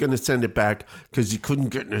valued. He was going to send it back because he couldn't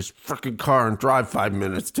get in his freaking car and drive 5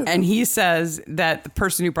 minutes to. And he says that the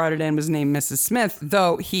person who brought it in was named Mrs. Smith,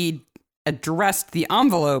 though he addressed the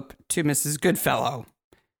envelope to Mrs. Goodfellow.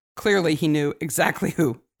 Clearly, he knew exactly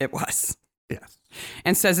who it was. Yes.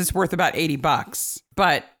 And says it's worth about $80.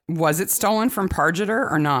 But was it stolen from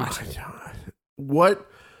Pargeter or not? What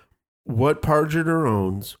Pargeter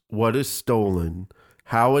owns, what is stolen,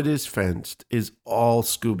 how it is fenced is all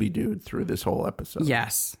Scooby-Dooed through this whole episode.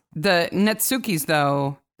 Yes. The Netsukis,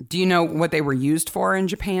 though, do you know what they were used for in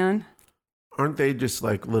Japan? Aren't they just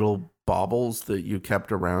like little baubles that you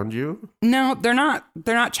kept around you? No, they're not.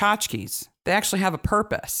 They're not tchotchkes. They actually have a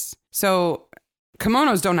purpose. So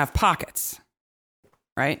kimonos don't have pockets,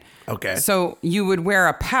 right? Okay. So you would wear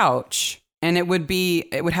a pouch, and it would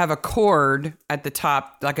have a cord at the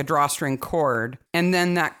top, like a drawstring cord. And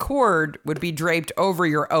then that cord would be draped over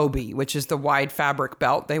your obi, which is the wide fabric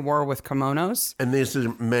belt they wore with kimonos. And this is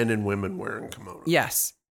men and women wearing kimonos.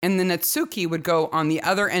 Yes. And the Netsuki would go on the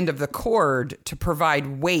other end of the cord to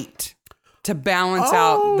provide weight to balance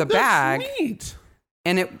out the bag. Neat.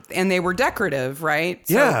 And they were decorative, right?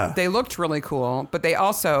 So Yeah. they looked really cool, but they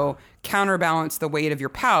also counterbalanced the weight of your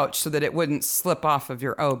pouch so that it wouldn't slip off of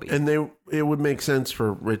your obi. And it would make sense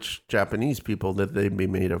for rich Japanese people that they'd be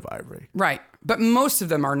made of ivory. Right. But most of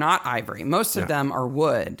them are not ivory. Most of them are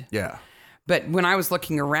wood. Yeah. But when I was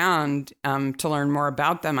looking around to learn more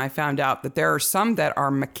about them, I found out that there are some that are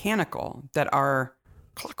mechanical, that are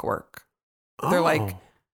clockwork. They're like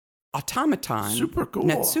automaton Super cool.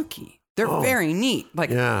 Netsuki. They're very neat.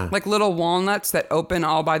 Like little walnuts that open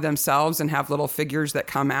all by themselves and have little figures that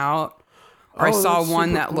come out. Or I saw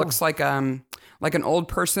one that looks like an old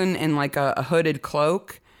person in like a hooded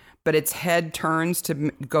cloak, but its head turns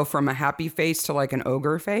to go from a happy face to like an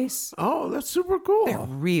ogre face. Oh, that's super cool. They're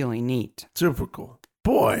really neat. Super cool.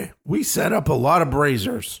 Boy, we set up a lot of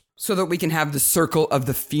braziers. So that we can have the Circle of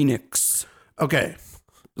the Phoenix. Okay.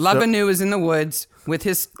 Lavanu is in the woods with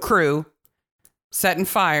his crew, setting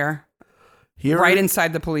fire right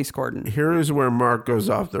inside the police cordon. Here is where Mark goes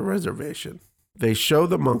off the reservation. They show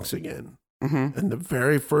the monks again. Mm-hmm. And the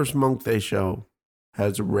very first monk they show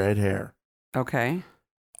has red hair. Okay.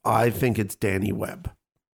 I think it's Danny Webb.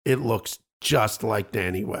 It looks just like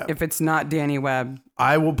Danny Webb. If it's not Danny Webb.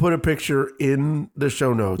 I will put a picture in the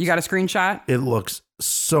show notes. You got a screenshot? It looks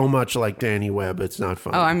so much like Danny Webb. It's not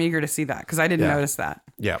funny. Oh, I'm eager to see that because I didn't notice that.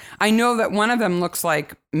 Yeah. I know that one of them looks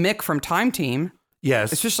like Mick from Time Team.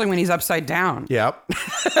 Yes. Especially when he's upside down. Yep.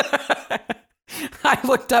 I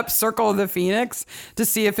looked up Circle of the Phoenix to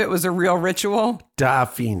see if it was a real ritual. Da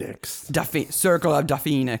Phoenix. Circle of the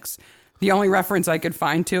Phoenix. The only reference I could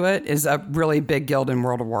find to it is a really big guild in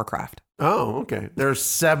World of Warcraft. Oh, okay. There's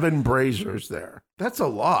 7 braziers there. That's a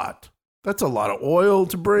lot. That's a lot of oil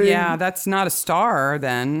to bring. Yeah, that's not a star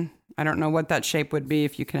then. I don't know what that shape would be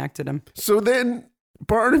if you connected them. So then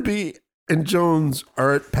Barnaby and Jones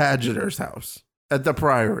are at Pagiter's house at the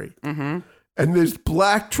Priory. Mm-hmm. And this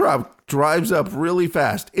black truck drives up really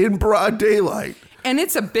fast in broad daylight. And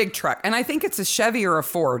it's a big truck. And I think it's a Chevy or a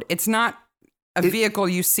Ford. It's not a vehicle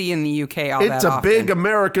you see in the UK all that often. It's a big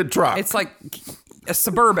American truck. It's like a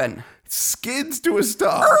Suburban. Skids to a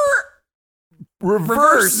stop.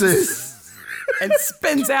 Reverses. And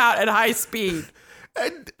spins out at high speed.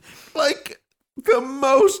 And like the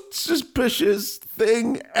most suspicious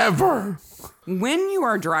thing ever. When you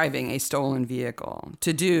are driving a stolen vehicle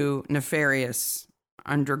to do nefarious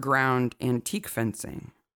underground antique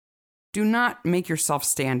fencing, do not make yourself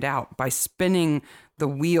stand out by spinning the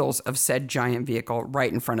wheels of said giant vehicle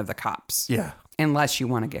right in front of the cops. Yeah. Unless you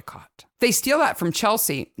want to get caught. They steal that from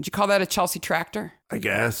Chelsea. Did you call that a Chelsea tractor? I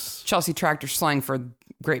guess. Chelsea tractor slang for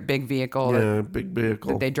great big vehicle. Yeah, big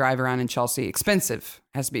vehicle. That they drive around in Chelsea. Expensive.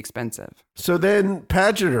 Has to be expensive. So then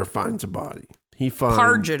Pagiter finds a body.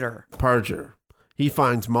 Pargeter. He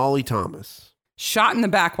finds Molly Thomas. Shot in the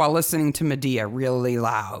back while listening to Medea really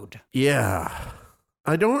loud. Yeah.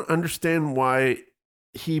 I don't understand why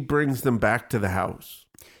he brings them back to the house.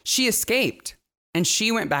 She escaped. And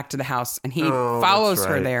she went back to the house and he follows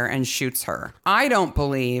her there and shoots her. I don't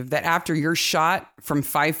believe that after you're shot from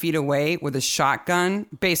 5 feet away with a shotgun,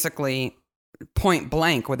 basically point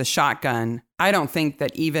blank with a shotgun, I don't think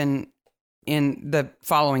that even in the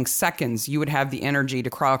following seconds, you would have the energy to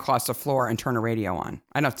crawl across the floor and turn a radio on.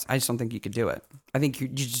 I just don't think you could do it. I think you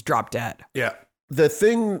just drop dead. Yeah. The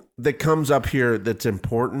thing that comes up here that's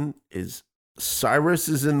important is Cyrus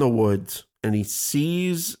is in the woods. And he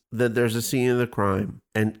sees that there's a scene of the crime.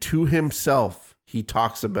 And to himself, he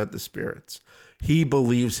talks about the spirits. He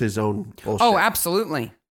believes his own bullshit. Oh,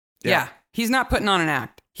 absolutely. Yeah. He's not putting on an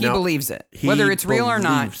act. He believes it. Whether it's real or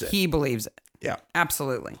not, he believes it. Yeah.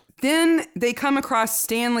 Absolutely. Then they come across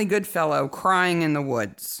Stanley Goodfellow crying in the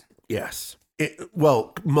woods. Yes.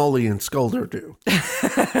 Mully and Skulder do.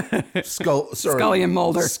 Scully and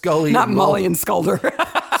Mulder. Scully not and Mully and Skulder.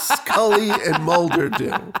 Scully and Mulder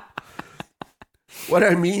do. What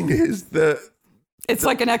I mean is it's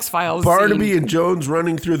like an X-Files Barnaby scene. And Jones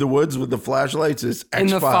running through the woods with the flashlights is X-Files. In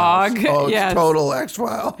the fog. Oh, it's yes. Total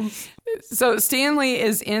X-Files. So Stanley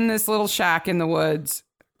is in this little shack in the woods,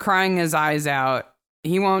 crying his eyes out.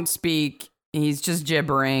 He won't speak. He's just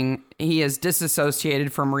gibbering. He is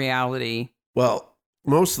disassociated from reality. Well,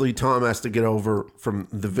 mostly Tom has to get over from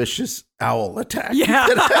the vicious owl attack. Yeah.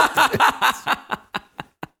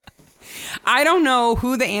 I don't know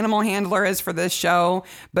who the animal handler is for this show,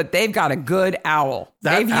 but they've got a good owl.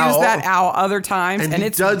 They've used that owl other times. And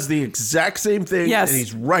it does the exact same thing, and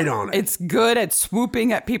he's right on it. It's good at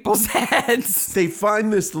swooping at people's heads. They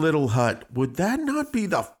find this little hut. Would that not be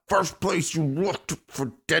the first place you looked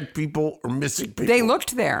for dead people or missing people? They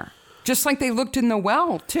looked there, just like they looked in the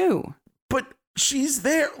well, too. But she's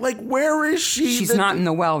there. Like, where is she? She's not in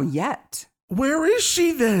the well yet. Where is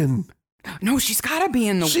she then? No, she's got to be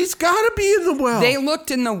in the well. She's got to be in the well. They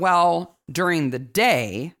looked in the well during the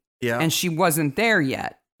day, and she wasn't there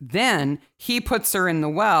yet. Then he puts her in the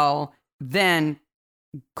well, then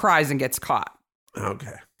cries and gets caught.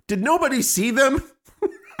 Okay. Did nobody see them?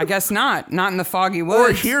 I guess not. Not in the foggy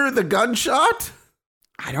woods. Or hear the gunshot?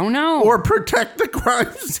 I don't know. Or protect the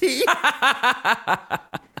crime scene?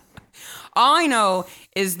 All I know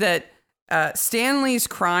is that Stanley's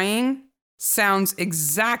crying sounds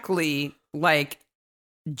exactly like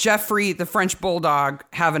Jeffrey, the French bulldog,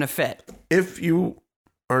 having a fit. If you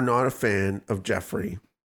are not a fan of Jeffrey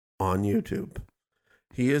on YouTube,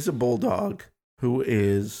 he is a bulldog who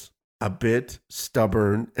is a bit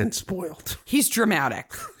stubborn and spoiled. He's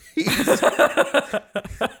dramatic. He's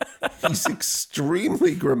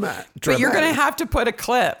extremely dramatic. But you're going to have to put a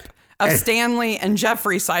clip of Stanley and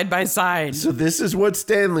Jeffrey side by side. So this is what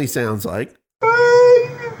Stanley sounds like.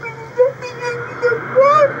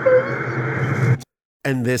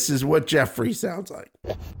 And this is what Jeffrey sounds like.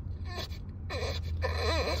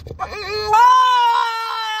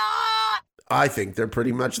 I think they're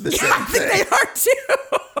pretty much the same I thing. think they are too.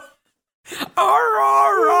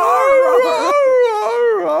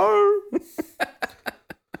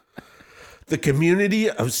 The community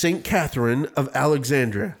of St. Catherine of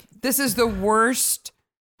Alexandria. This is the worst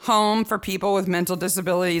home for people with mental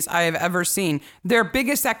disabilities I have ever seen. Their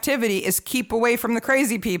biggest activity is keep away from the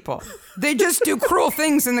crazy people. They just do cruel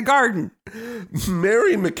things in the garden.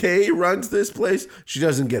 Mary McKay runs this place. She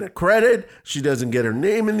doesn't get a credit. She doesn't get her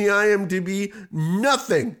name in the IMDb.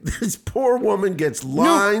 Nothing. This poor woman gets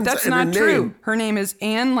lines. No, that's and not a true. name. Her name is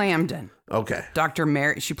Anne Lambden. Okay.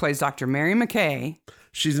 She plays Dr. Mary McKay.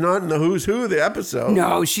 She's not in the Who's Who of the episode.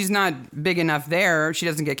 No, she's not big enough there. She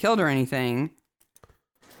doesn't get killed or anything.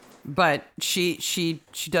 But she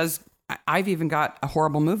does. I've even got a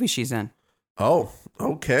horrible movie she's in. Oh,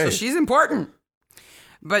 okay. So she's important.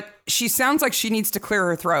 But she sounds like she needs to clear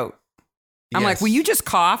her throat. I'm like, will you just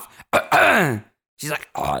cough? She's like,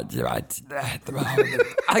 oh, I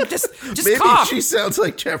just Maybe cough. she sounds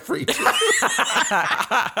like Jeffrey.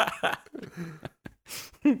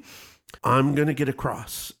 I'm going to get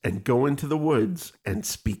across and go into the woods and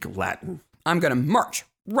speak Latin. I'm going to march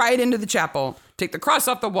right into the chapel, take the cross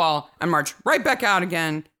off the wall, and march right back out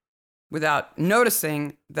again without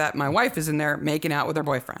noticing that my wife is in there making out with her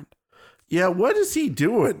boyfriend. Yeah, what is he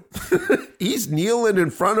doing? He's kneeling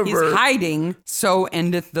in front of her. He's hiding, so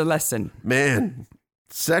endeth the lesson. Man,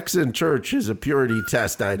 sex in church is a purity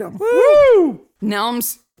test item. Woo!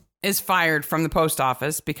 Nelms is fired from the post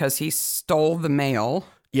office because he stole the mail.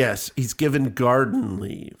 Yes, he's given garden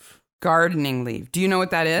leave. Gardening leave. Do you know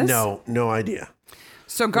what that is? No idea.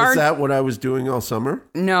 So Was that what I was doing all summer?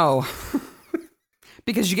 No.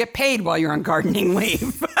 Because you get paid while you're on gardening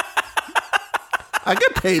leave. I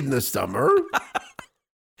get paid in the summer.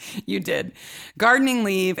 You did. Gardening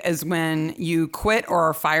leave is when you quit or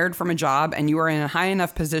are fired from a job and you are in a high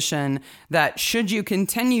enough position that should you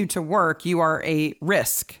continue to work, you are a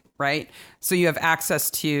risk, right? So you have access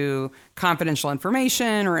to confidential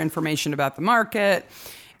information or information about the market.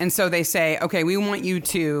 And so they say, okay, we want you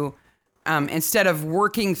to, instead of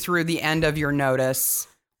working through the end of your notice,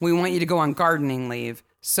 we want you to go on gardening leave.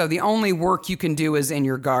 So the only work you can do is in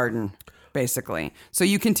your garden, basically. So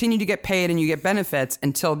you continue to get paid and you get benefits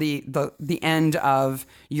until the end of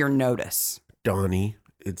your notice. Donnie,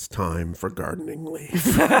 it's time for gardening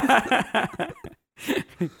leave.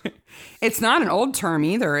 It's not an old term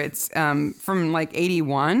either. It's from like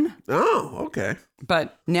 81. Oh, okay.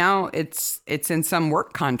 But now it's in some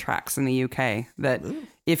work contracts in the UK that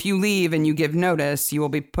if you leave and you give notice, you will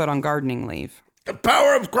be put on gardening leave. The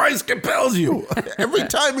power of Christ compels you. Every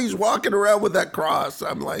time he's walking around with that cross,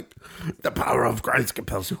 I'm like, the power of Christ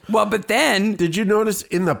compels you. Well, but then... Did you notice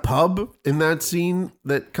in the pub, in that scene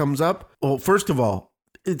that comes up? Well, first of all,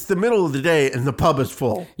 it's the middle of the day and the pub is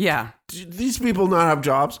full. Yeah. Do these people not have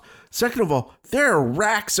jobs? Second of all, there are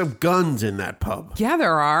racks of guns in that pub. Yeah,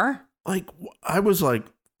 there are. Like, I was like,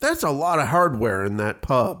 that's a lot of hardware in that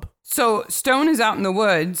pub. So Stone is out in the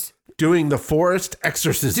woods... Doing the forest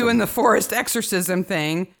exorcism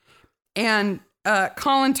thing. And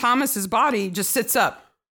Colin Thomas's body just sits up.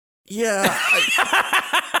 Yeah.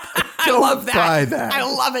 I love that. Buy that. I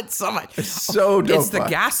love it so much. It's the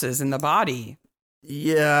gases in the body.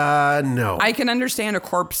 Yeah, no. I can understand a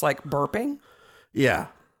corpse like burping. Yeah.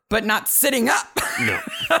 But not sitting up. No.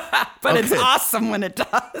 But It's awesome when it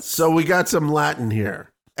does. So we got some Latin here.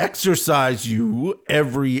 Exorcise you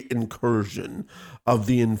every incursion of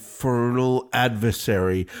the infernal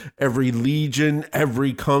adversary, every legion,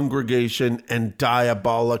 every congregation, and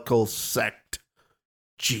diabolical sect.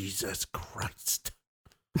 Jesus Christ.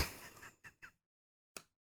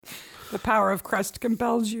 The power of Christ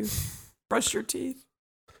compels you. Brush your teeth.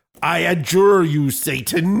 I adjure you,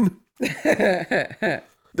 Satan.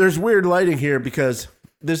 There's weird lighting here because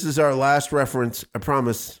this is our last reference, I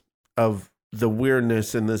promise, of the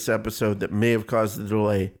weirdness in this episode that may have caused the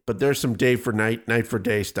delay, but there's some day for night, night for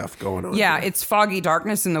day stuff going on. Yeah, here. it's foggy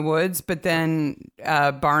darkness in the woods, but then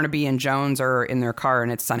Barnaby and Jones are in their car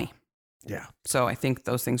and it's sunny. Yeah. So I think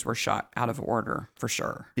those things were shot out of order for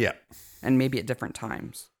sure. Yeah. And maybe at different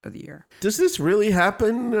times of the year. Does this really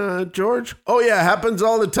happen, George? Oh, yeah, it happens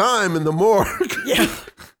all the time in the morgue. Yeah.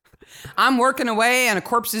 I'm working away and a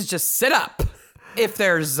corpses just sit up. If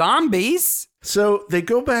they're zombies. So they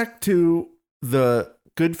go back to the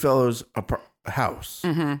Goodfellas house.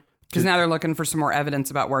 Because now they're looking for some more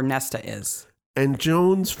evidence about where Nesta is. And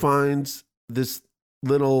Jones finds this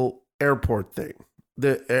little airport thing.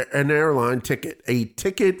 An airline ticket, a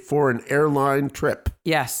ticket for an airline trip.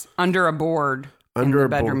 Yes, under a board Under in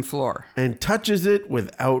the a bedroom board. floor. And touches it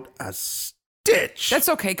without a stitch. That's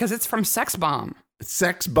okay, because it's from Sex Bomb.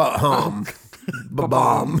 Sex bomb.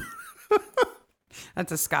 Bomb.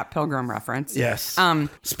 That's a Scott Pilgrim reference. Yes.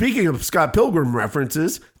 Speaking of Scott Pilgrim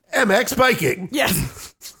references, MX biking.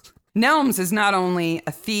 Yes. Nelms is not only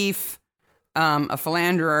a thief, a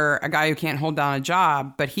philanderer, a guy who can't hold down a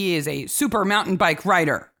job, but he is a super mountain bike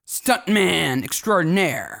rider, stuntman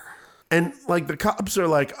extraordinaire. And like the cops are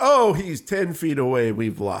like, oh, he's 10 feet away.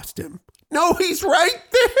 We've lost him. No, he's right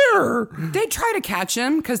there. They try to catch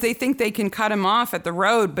him because they think they can cut him off at the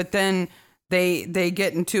road, but then they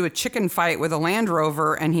get into a chicken fight with a Land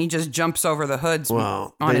Rover and he just jumps over the hoods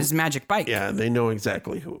on his magic bike. Yeah, they know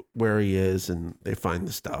exactly where he is and they find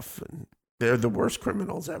the stuff. And they're the worst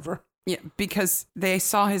criminals ever. Yeah, because they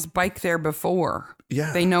saw his bike there before.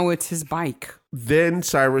 Yeah. They know it's his bike. Then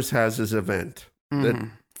Cyrus has his event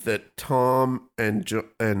that Tom and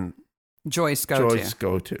Joyce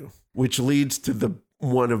go to, which leads to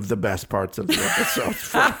one of the best parts of the episode.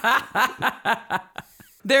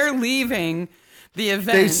 They're leaving the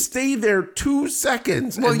event. They stay there 2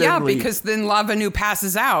 seconds. Well, and then yeah, leave. because then Lavanu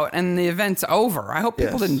passes out and the event's over. I hope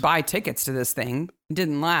people Yes. didn't buy tickets to this thing. It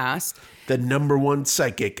didn't last. The number one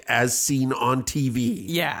psychic as seen on TV.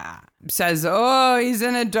 Yeah. Says, oh, she's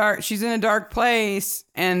in a dark place,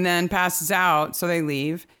 and then passes out. So they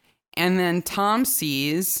leave. And then Tom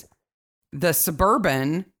sees the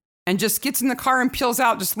Suburban and just gets in the car and peels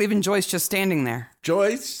out, just leaving Joyce just standing there.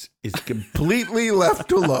 Joyce is completely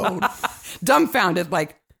left alone. Dumbfounded,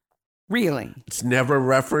 like, really? It's never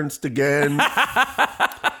referenced again.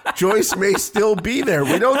 Joyce may still be there.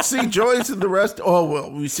 We don't see Joyce in the rest. Oh,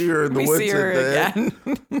 well, we see her in the woods. We see her again.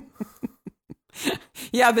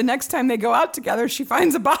 Yeah, the next time they go out together, she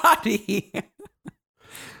finds a body.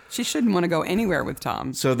 She shouldn't want to go anywhere with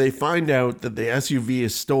Tom. So they find out that the SUV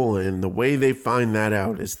is stolen. The way they find that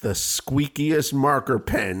out is the squeakiest marker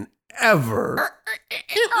pen ever.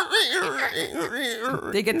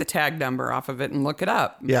 They get the tag number off of it and look it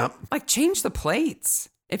up. Yeah. Like, change the plates.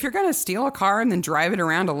 If you're going to steal a car and then drive it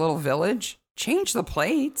around a little village, change the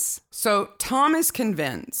plates. So Tom is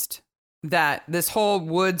convinced that this whole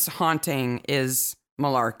woods haunting is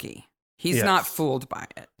malarkey. He's not fooled by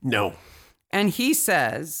it. No. And he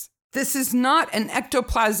says, this is not an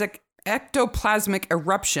ectoplasmic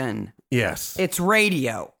eruption. Yes. It's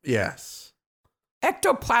radio. Yes.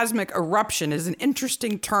 Ectoplasmic eruption is an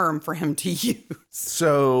interesting term for him to use.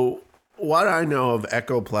 So what I know of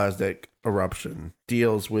ectoplasmic eruption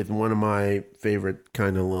deals with one of my favorite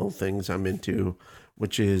kind of little things I'm into,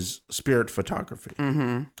 which is spirit photography.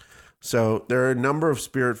 Mm-hmm. So there are a number of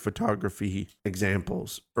spirit photography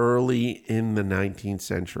examples early in the 19th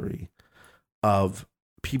century of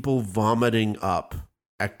people vomiting up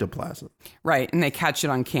ectoplasm. Right, and they catch it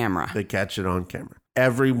on camera. They catch it on camera.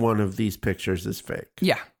 Every one of these pictures is fake.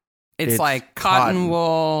 Yeah. It's like cotton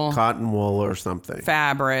wool. Cotton wool or something.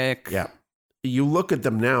 Fabric. Yeah. You look at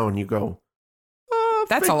them now and you go, oh,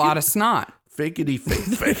 that's a lot of snot. Fakety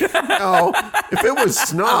fake. No, if it was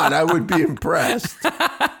snot, I would be impressed.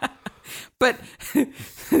 But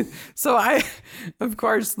so I, of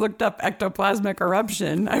course, looked up ectoplasmic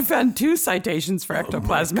eruption. I found 2 citations for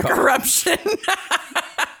ectoplasmic eruption.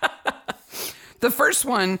 The first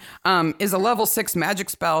one is a level 6 magic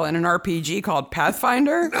spell in an RPG called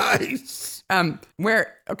Pathfinder. Nice.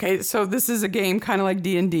 So this is a game kind of like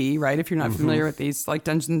D&D, right? If you're not familiar with these, like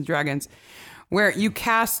Dungeons and Dragons, where you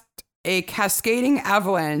cast a cascading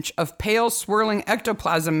avalanche of pale swirling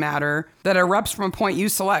ectoplasm matter that erupts from a point you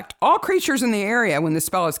select. All creatures in the area when the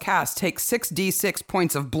spell is cast take 6d6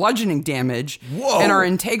 points of bludgeoning damage. Whoa. And are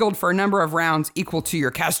entangled for a number of rounds equal to your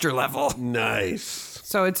caster level. Nice.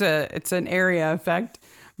 So it's an area effect.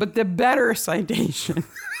 But the better citation,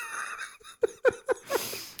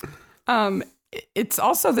 it's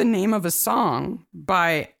also the name of a song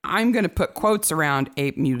by, I'm going to put quotes around,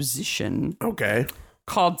 a musician. Okay.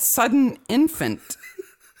 Called Sudden Infant.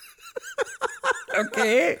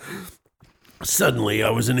 Okay. Suddenly I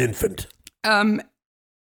was an infant.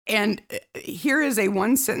 And here is a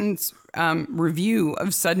 1-sentence review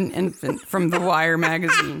of Sudden Infant from The Wire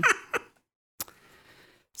magazine.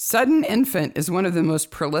 Sudden Infant is one of the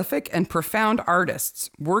most prolific and profound artists,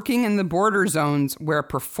 working in the border zones where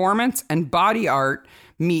performance and body art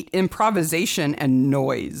meet improvisation and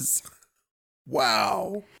noise.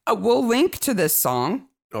 Wow. We'll link to this song.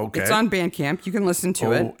 Okay. It's on Bandcamp. You can listen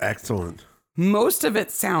to it. Oh, excellent. Most of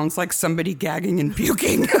it sounds like somebody gagging and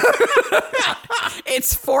puking.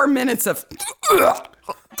 It's 4 minutes of...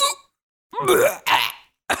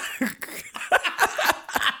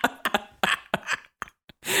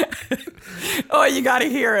 Oh, you got to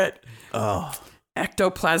hear it. Oh.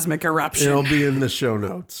 Ectoplasmic eruption. It'll be in the show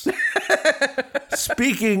notes.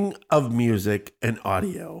 Speaking of music and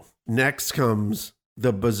audio, next comes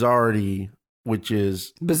the bizarrety, which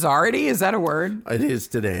is... Bizarrety? Is that a word? It is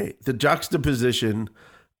today. The juxtaposition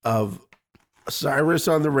of Cyrus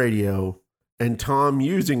on the radio and Tom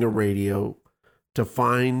using a radio to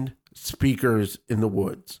find speakers in the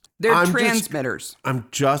woods. They're transmitters.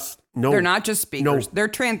 No. They're not just speakers. No.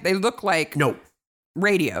 They look like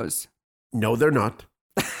radios. No, they're not.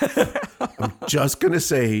 I'm just going to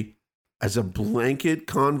say, as a blanket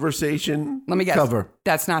conversation Let me guess. cover,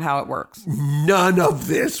 That's not how it works. none of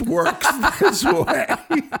this works this way.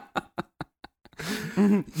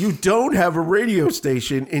 You don't have a radio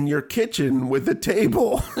station in your kitchen with a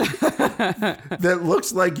table that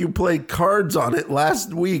looks like you played cards on it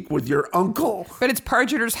last week with your uncle. But it's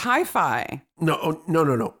Pargeter's Hi-Fi. No.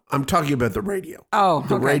 I'm talking about the radio. Oh,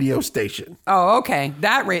 The okay. radio station. Oh, okay.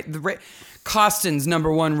 That Costin's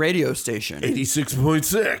 #1 radio station.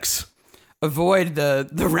 86.6. Avoid the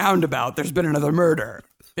roundabout. There's been another murder.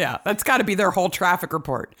 Yeah, that's got to be their whole traffic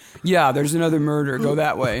report. Yeah, there's another murder. Go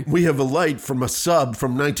that way. We have a light from a sub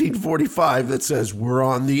from 1945 that says we're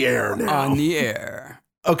on the air now. On the air.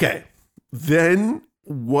 Okay. Then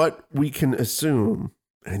what we can assume,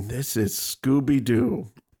 and this is Scooby-Doo,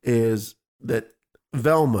 is that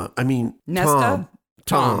Nesta?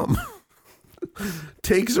 Tom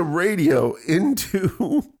takes a radio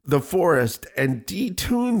into the forest and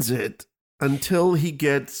detunes it until he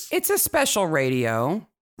gets... It's a special radio.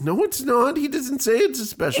 No, it's not. He doesn't say it's a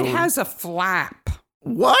special... It has a flap.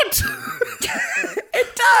 What?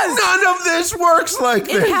 It does. None of this works like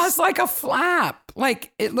this. It has like a flap.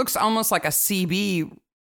 Like, it looks almost like a CB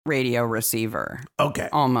radio receiver. Okay.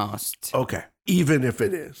 Almost. Okay. Even if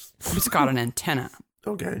it is. It's got an antenna.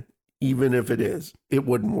 Okay. Even if it is, it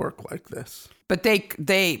wouldn't work like this. But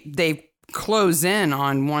they close in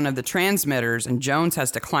on one of the transmitters, and Jones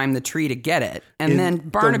has to climb the tree to get it. And then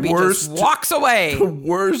Barnaby just walks away. The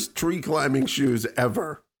worst tree climbing shoes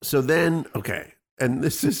ever. So then, okay. And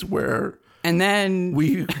this is where... And then...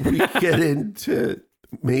 We get into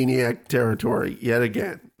maniac territory yet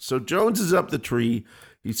again. So Jones is up the tree.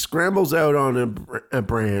 He scrambles out on a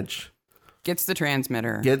branch. Gets the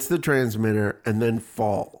transmitter. And then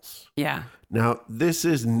falls. Yeah. Now, this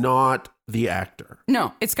is not the actor.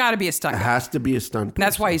 No, it's got to be a stunt It guy. has to be a stunt person.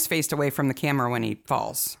 That's why he's faced away from the camera when he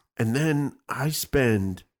falls. And then I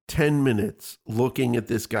spend 10 minutes looking at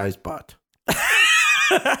this guy's butt.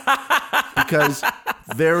 Because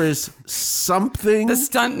there is something... The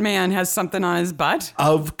stunt man has something on his butt?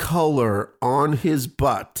 of color on his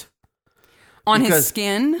butt. On his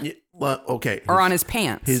skin? Well, okay. Or on his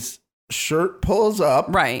pants? His shirt pulls up.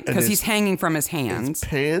 Right, because he's hanging from his hands. His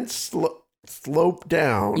pants slope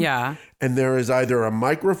down. Yeah. And there is either a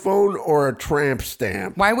microphone or a tramp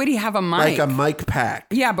stamp. Why would he have a mic? Like a mic pack.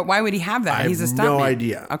 Yeah, but why would he have that? He's a stunt no man.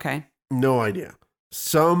 idea. Okay. No idea.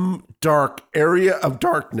 Some dark area of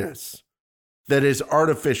darkness that is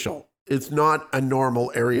artificial. It's not a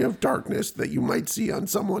normal area of darkness that you might see on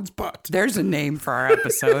someone's butt. There's a name for our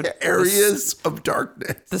episode. Areas of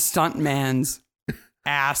darkness. The stunt man's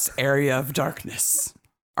ass area of darkness.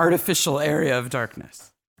 Artificial area of darkness.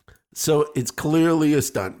 So it's clearly a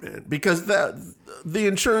stuntman because the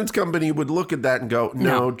insurance company would look at that and go,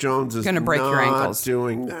 no, Jones is gonna break your ankles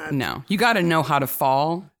doing that. No, you got to know how to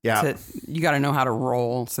fall. Yeah. You got to know how to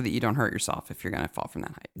roll so that you don't hurt yourself if you're going to fall from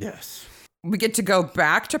that height. Yes. We get to go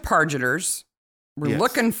back to Pargeter's. We're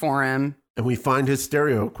looking for him. And we find his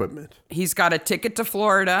stereo equipment. He's got a ticket to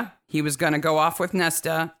Florida. He was going to go off with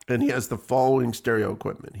Nesta. And he has the following stereo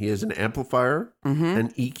equipment. He has an amplifier, an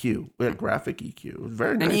EQ, a graphic EQ.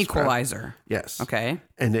 Very nice. An equalizer. Yes. Okay.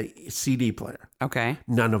 And a CD player. Okay.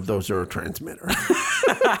 None of those are a transmitter.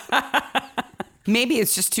 Maybe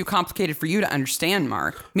it's just too complicated for you to understand,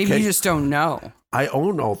 Mark. Maybe you just don't know. I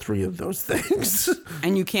own all three of those things.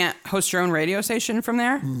 And you can't host your own radio station from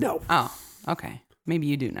there? No. Oh, okay. Maybe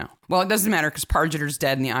you do know. Well, it doesn't matter because Pargeter's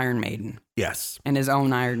dead in the Iron Maiden. Yes. And his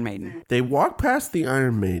own Iron Maiden. They walk past the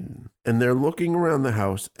Iron Maiden and they're looking around the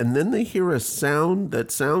house and then they hear a sound that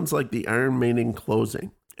sounds like the Iron Maiden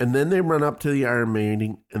closing. And then they run up to the Iron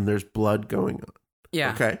Maiden and there's blood going on.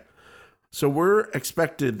 Yeah. Okay. So we're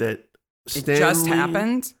expected that It just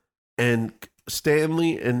happened. and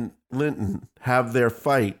Stanley and Linton have their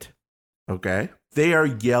fight. Okay. They are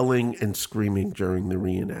yelling and screaming during the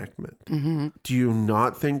reenactment. Mm-hmm. Do you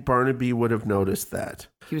not think Barnaby would have noticed that?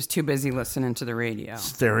 He was too busy listening to the radio.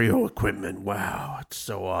 Stereo equipment. Wow. It's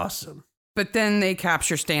so awesome. But then they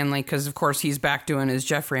capture Stanley because, of course, he's back doing his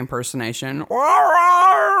Jeffrey impersonation in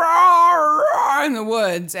the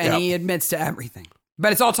woods, and he admits to everything.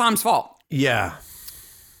 But it's all Tom's fault. Yeah.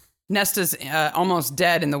 Nesta's almost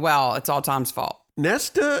dead in the well. It's all Tom's fault.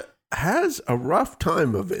 Nesta has a rough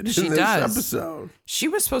time of it in this episode. She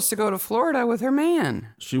was supposed to go to Florida with her man.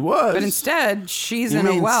 She was. But instead, she's you in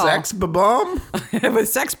mean a well. Sex Bomb? With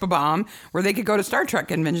Sex Bomb, where they could go to Star Trek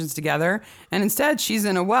conventions together. And instead, she's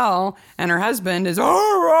in a well, and her husband is in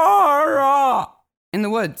the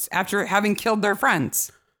woods after having killed their friends.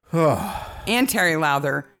 And Terry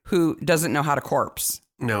Lowther, who doesn't know how to corpse.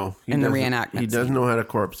 No. In the reenactment. He doesn't know how to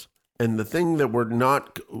corpse. And the thing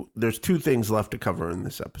that there's two things left to cover in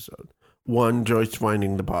this episode. One, Joyce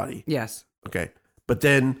finding the body. Yes. Okay. But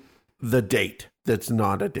then the date that's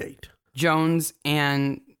not a date. Jones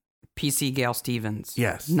and PC Gail Stevens.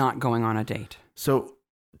 Yes. Not going on a date. So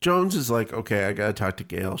Jones is like, okay, I got to talk to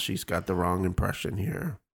Gail. She's got the wrong impression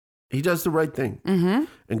here. He does the right thing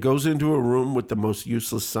and goes into a room with the most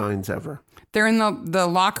useless signs ever. They're in the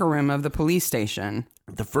locker room of the police station.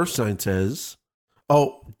 The first sign says,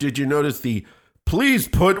 oh, did you notice the please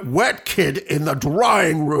put wet kit in the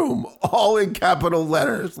drying room, all in capital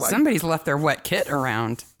letters? Like, somebody's left their wet kit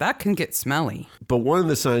around. That can get smelly. But one of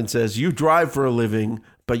the signs says, you drive for a living,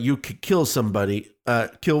 but you could kill somebody,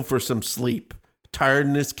 kill for some sleep.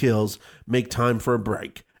 Tiredness kills, make time for a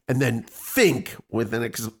break. And then think with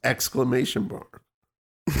an exclamation mark.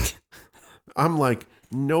 I'm like,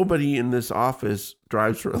 nobody in this office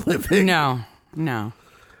drives for a living. No.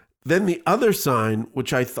 Then the other sign,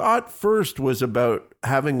 which I thought first was about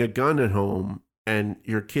having a gun at home and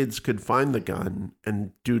your kids could find the gun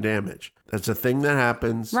and do damage. That's a thing that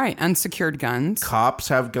happens. Right. Unsecured guns. Cops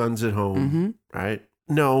have guns at home, right?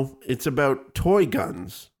 No, it's about toy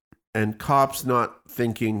guns and cops not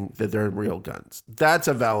thinking that they're real guns. That's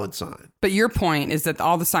a valid sign. But your point is that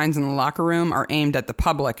all the signs in the locker room are aimed at the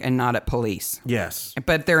public and not at police. Yes.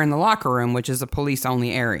 But they're in the locker room, which is a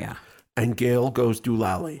police-only area. And Gail goes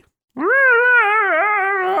doolally.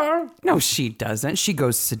 No, she doesn't. She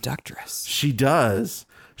goes seductress. She does.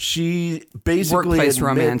 She basically workplace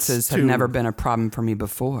romances have never been a problem for me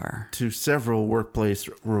before. To several workplace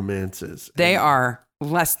romances. They are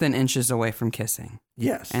less than inches away from kissing.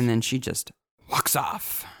 Yes. And then she just walks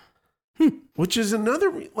off. Which is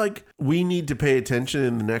another, we need to pay attention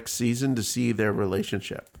in the next season to see their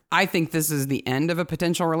relationship. I think this is the end of a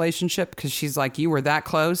potential relationship because she's like, you were that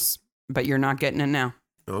close, but you're not getting it now.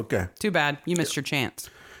 Okay. Too bad. You missed your chance.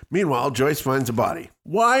 Meanwhile, Joyce finds a body.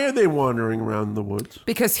 Why are they wandering around the woods?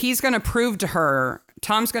 Because Tom's going to prove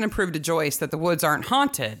to Joyce that the woods aren't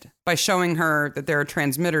haunted by showing her that there are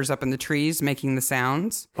transmitters up in the trees making the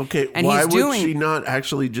sounds. Okay, and why would she not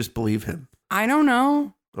actually just believe him? I don't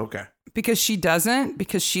know. Okay. Because she doesn't,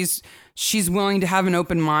 because she's willing to have an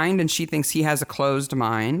open mind and she thinks he has a closed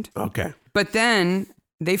mind. Okay. But then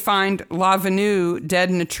they find Lavenu dead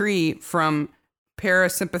in a tree from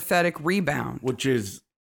parasympathetic rebound. Which is...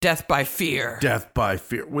 Death by fear. Death by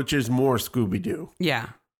fear, which is more Scooby-Doo. Yeah.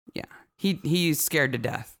 He's scared to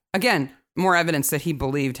death. Again, more evidence that he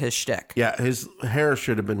believed his shtick. Yeah, his hair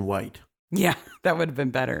should have been white. Yeah, that would have been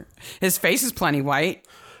better. His face is plenty white.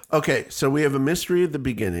 Okay, so we have a mystery at the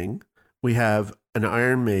beginning. We have an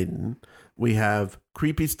Iron Maiden. We have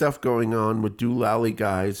creepy stuff going on with doolally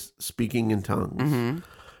guys speaking in tongues. Mm-hmm.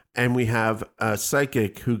 And we have a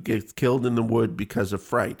psychic who gets killed in the wood because of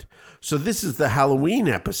fright. So this is the Halloween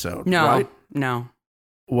episode, right? No.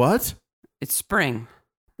 What? It's spring.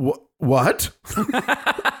 What?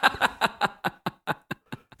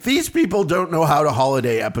 These people don't know how to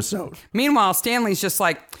holiday episode. Meanwhile, Stanley's just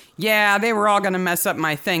like, yeah, they were all going to mess up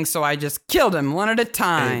my thing, so I just killed them one at a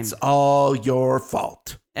time. It's all your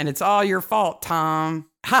fault. And it's all your fault, Tom.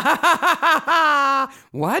 Ha ha ha ha ha!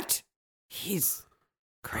 What? He's...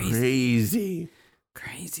 Crazy.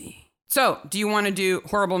 So, do you want to do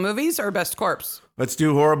horrible movies or best corpse? Let's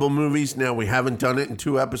do horrible movies. Now, we haven't done it in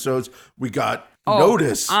 2 episodes. We got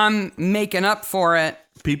notice. I'm making up for it.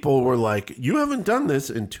 People were like, you haven't done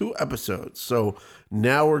this in 2 episodes. So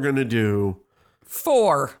now we're going to do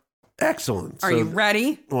 4. Excellent. Are you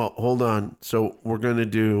ready? Well, hold on. So we're going to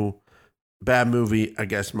do bad movie. I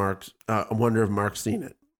guess I wonder if Mark's seen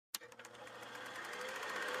it.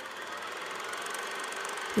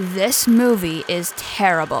 This movie is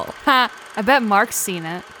terrible. Ha! I bet Mark's seen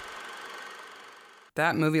it.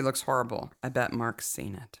 That movie looks horrible. I bet Mark's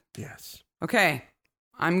seen it. Yes. Okay.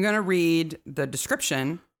 I'm going to read the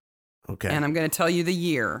description. Okay. And I'm going to tell you the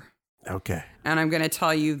year. Okay. And I'm going to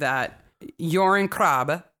tell you that Joran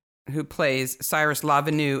Krabbe, who plays Cyrus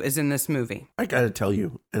Lavenue, is in this movie. I got to tell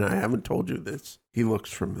you, and I haven't told you this, he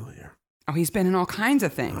looks familiar. Oh, he's been in all kinds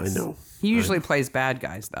of things. I know. He usually plays bad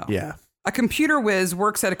guys, though. Yeah. A computer whiz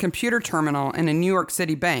works at a computer terminal in a New York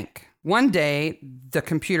City bank. One day, the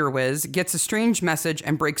computer whiz gets a strange message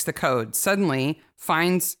and breaks the code. Suddenly,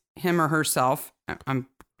 finds him or herself, I'm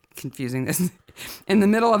confusing this, in the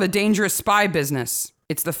middle of a dangerous spy business.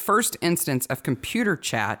 It's the first instance of computer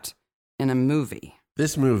chat in a movie.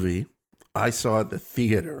 This movie, I saw at the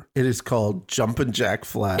theater. It is called Jumpin' Jack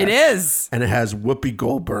Flash. It is. And it has Whoopi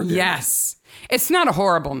Goldberg in it. Yes. It's not a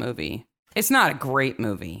horrible movie. It's not a great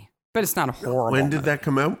movie, but it's not a horrible When did that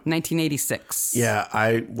come out? 1986. Yeah,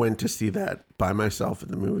 I went to see that by myself at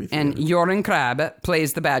the movie theater. And Joran Krabbe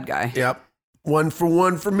plays the bad guy. Yep. 1 for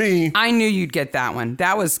 1 for me. I knew you'd get that one.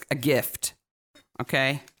 That was a gift.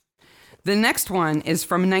 Okay. The next one is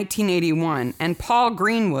from 1981, and Paul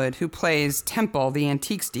Greenwood, who plays Temple, the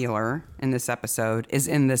antiques dealer in this episode, is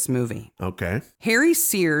in this movie. Okay. Harry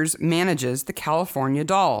Sears manages the California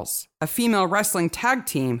Dolls, a female wrestling tag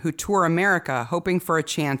team who tour America hoping for a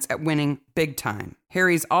chance at winning big time.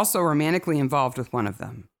 Harry's also romantically involved with one of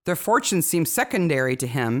them. Their fortunes seem secondary to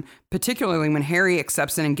him, particularly when Harry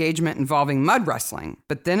accepts an engagement involving mud wrestling,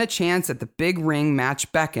 but then a chance at the big ring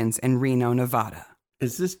match beckons in Reno, Nevada.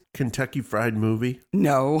 Is this Kentucky Fried Movie?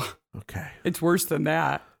 No, Okay. it's worse than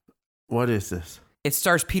that. What is this? It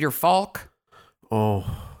stars Peter Falk, Oh,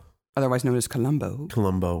 otherwise known as Columbo.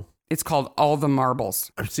 Columbo. It's called All the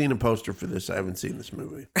Marbles. I've seen a poster for this. I haven't seen this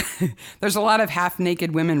movie. There's a lot of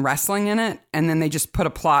half-naked women wrestling in it, and then they just put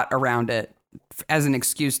a plot around it as an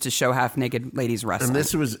excuse to show half-naked ladies wrestling. And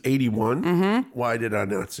this was 81? Mm-hmm. Why did I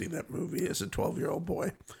not see that movie as a 12-year-old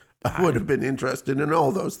boy? I would have been interested in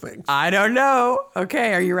all those things. I don't know.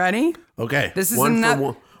 Okay, are you ready? Okay. This is one in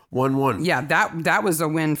for that- 1-1. Yeah, that was a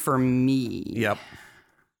win for me. Yep.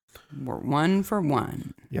 We're 1 for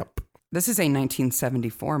 1. Yep. This is a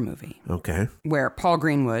 1974 movie Okay. where Paul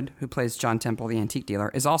Greenwood, who plays John Temple, the antique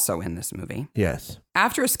dealer, is also in this movie. Yes.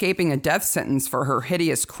 After escaping a death sentence for her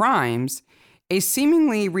hideous crimes, a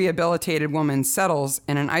seemingly rehabilitated woman settles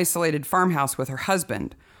in an isolated farmhouse with her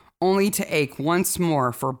husband, only to ache once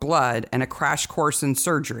more for blood and a crash course in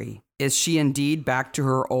surgery. Is she indeed back to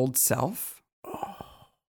her old self?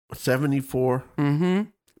 74. Mm-hmm.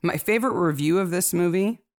 My favorite review of this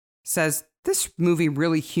movie says, this movie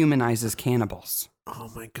really humanizes cannibals.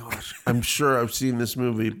 Oh my gosh. I'm sure I've seen this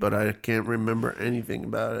movie, but I can't remember anything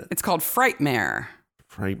about it. It's called Frightmare.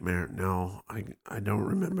 Frightmare. No, I don't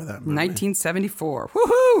remember that movie. 1974.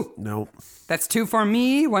 Woohoo! Nope. That's 2 for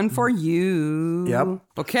me, 1 for you. Yep.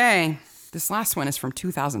 Okay. This last one is from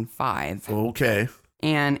 2005. Okay.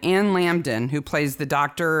 And Ann Lambden, who plays the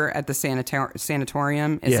doctor at the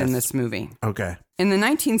sanatorium, is Yes. in this movie. Okay. In the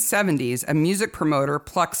 1970s, a music promoter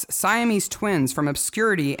plucks Siamese twins from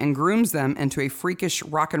obscurity and grooms them into a freakish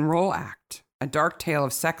rock and roll act. A dark tale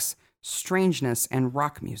of sex, strangeness, and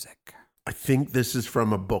rock music. I think this is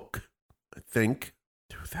from a book. I think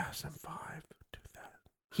 2005.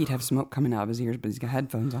 He'd have smoke coming out of his ears, but he's got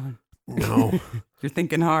headphones on. No. You're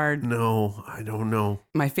thinking hard. No, I don't know.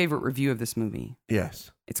 My favorite review of this movie.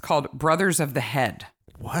 Yes. It's called Brothers of the Head.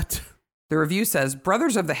 What? The review says,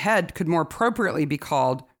 Brothers of the Head could more appropriately be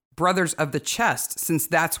called Brothers of the Chest, since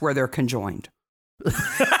that's where they're conjoined.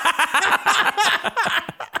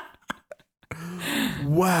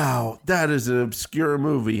 Wow, that is an obscure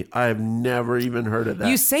movie. I've never even heard of that.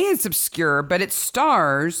 You say it's obscure, but it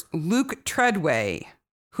stars Luke Treadway,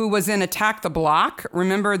 who was in Attack the Block.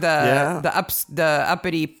 Remember the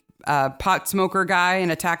uppity pot smoker guy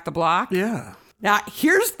in Attack the Block? Yeah. Now,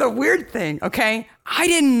 here's the weird thing, okay? I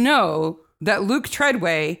didn't know that Luke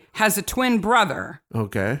Treadway has a twin brother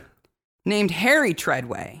Okay. named Harry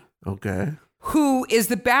Treadway, Okay. who is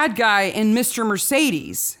the bad guy in Mr.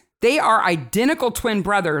 Mercedes. They are identical twin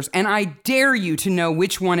brothers, and I dare you to know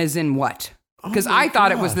which one is in what. Because I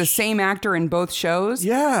thought it was the same actor in both shows.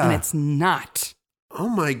 Yeah. And it's not. Oh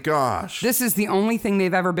my gosh. This is the only thing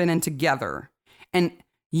they've ever been in together. And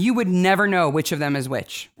you would never know which of them is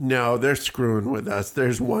which. No, they're screwing with us.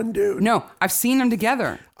 There's one dude. No, I've seen them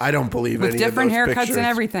together. I don't believe With any different of those haircuts and pictures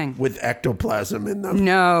everything. with ectoplasm in them.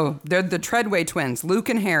 No, they're the Treadway twins, Luke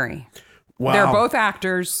and Harry. Wow. They're both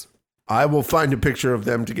actors. I will find a picture of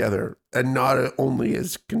them together, and not only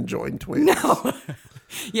as conjoined twins. No.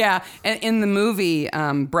 Yeah, and in the movie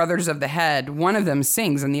Brothers of the Head, one of them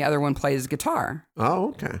sings and the other one plays guitar. Oh,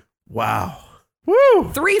 okay. Wow.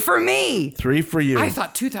 Woo! 3 for me. 3 for you. I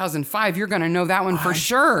thought 2005. You're going to know that one for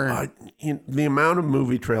sure. The amount of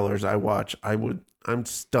movie trailers I watch, I'm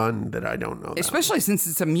stunned that I don't know that. Especially since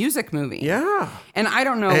it's a music movie. Yeah. And I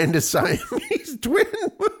don't know. And a Siamese twin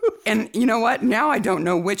movie. And you know what? Now I don't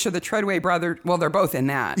know which of the Treadway brothers. Well, they're both in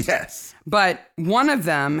that. Yes. But one of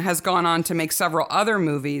them has gone on to make several other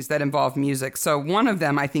movies that involve music. So one of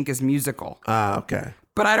them I think is musical. Okay.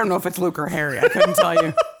 But I don't know if it's Luke or Harry. I couldn't tell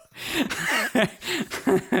you.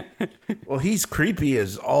 Well, he's creepy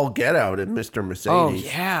as all get out in Mr. Mercedes. Oh,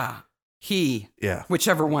 yeah. Yeah.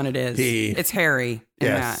 Whichever one it is. It's Harry in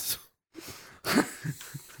yes. that.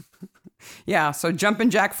 Yeah, so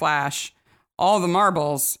Jumpin' Jack Flash, All the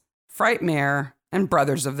Marbles, Frightmare, and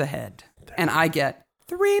Brothers of the Head. And I get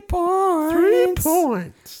 3 points. 3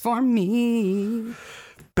 points. For me.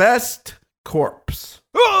 Best corpse.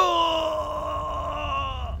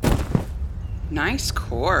 Nice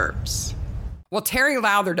corpse. Well, Terry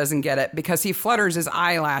Lowther doesn't get it because he flutters his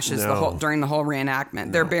eyelashes during the whole reenactment.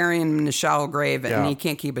 No. They're burying him in a shallow grave and he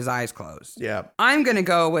can't keep his eyes closed. Yeah. I'm going to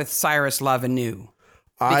go with Cyrus Lavenou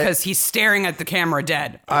because he's staring at the camera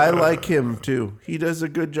dead. I like him too. He does a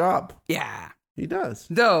good job. Yeah. He does.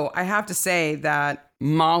 Though I have to say that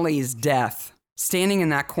Molly's death, standing in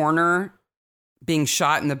that corner, being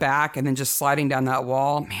shot in the back and then just sliding down that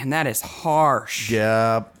wall, man, that is harsh.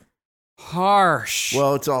 Yeah. Harsh.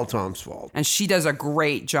 Well, it's all Tom's fault. And she does a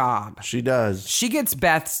great job. She does. She gets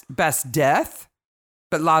Beth's best death,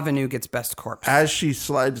 but Lavenou gets best corpse. As she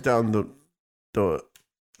slides down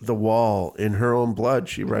the wall in her own blood,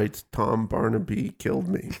 she writes, "Tom Barnaby killed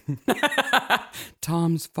me."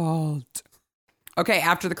 Tom's fault. Okay,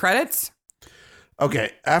 after the credits?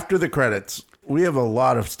 Okay, after the credits, we have a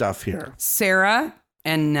lot of stuff here. Sarah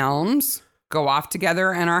and Nelms go off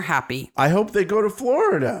together and are happy. I hope they go to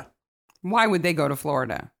Florida. Why would they go to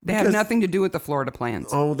Florida? They have nothing to do with the Florida plans.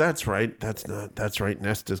 Oh, that's right. That's right.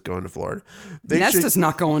 Nesta's going to Florida. Nesta's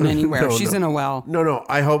not going anywhere. She's in a well. No.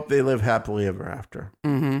 I hope they live happily ever after.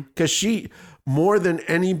 Because she, more than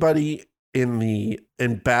anybody in the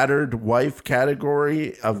battered wife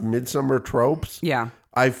category of Midsummer tropes,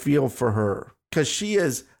 I feel for her. Because she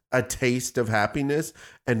is a taste of happiness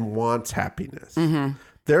and wants happiness.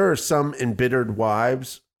 There are some embittered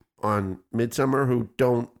wives on Midsummer who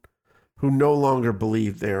no longer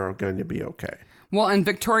believe they are going to be okay. Well, and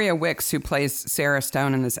Victoria Wicks, who plays Sarah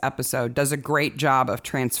Stone in this episode, does a great job of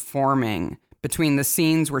transforming between the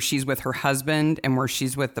scenes where she's with her husband and where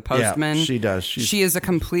she's with the postman. Yeah, she does. She is a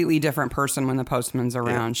completely different person when the postman's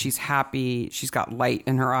around. Yeah. She's happy. She's got light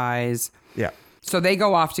in her eyes. Yeah. So they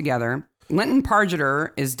go off together. Linton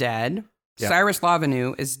Pargeter is dead. Yeah. Cyrus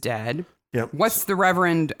Lavenou is dead. Yeah. What's the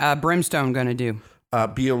Reverend Brimstone going to do?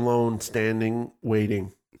 Be alone, standing,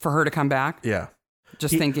 waiting. For her to come back? Yeah.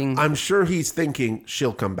 Thinking. I'm sure he's thinking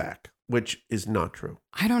she'll come back, which is not true.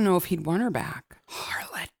 I don't know if he'd want her back.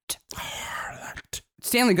 Harlot.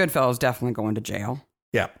 Stanley Goodfellow is definitely going to jail.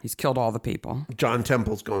 Yeah. He's killed all the people. John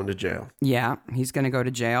Temple's going to jail. Yeah, he's going to go to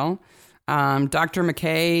jail. Dr.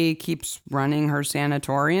 McKay keeps running her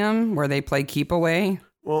sanatorium where they play keep away.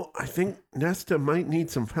 Well, I think Nesta might need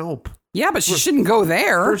some help. Yeah, but she shouldn't go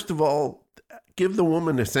there. First of all, give the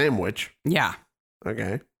woman a sandwich. Yeah.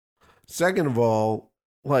 Okay. Second of all,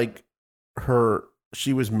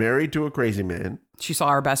 she was married to a crazy man. She saw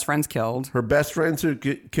her best friends killed. Her best friends who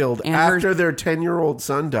get killed and after their 10-year-old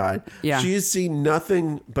son died. Yeah. She has seen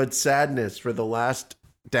nothing but sadness for the last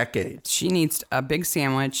decade. She needs a big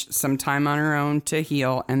sandwich, some time on her own to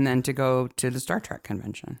heal, and then to go to the Star Trek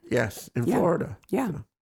convention. Yes, in Florida. Yeah. So,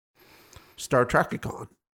 Star Trek-a-con.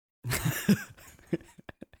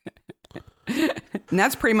 And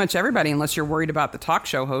that's pretty much everybody, unless you're worried about the talk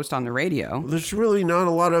show host on the radio. There's really not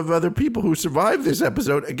a lot of other people who survived this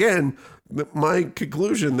episode. Again, my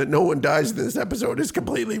conclusion that no one dies in this episode is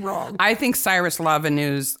completely wrong. I think Cyrus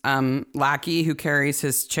Lavenou's lackey who carries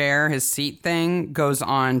his chair, his seat thing, goes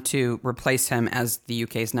on to replace him as the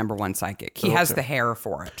UK's #1 psychic. He has the hair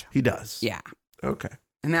for it. He does? Yeah. Okay.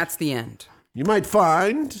 And that's the end. You might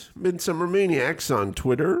find Midsummer Maniacs on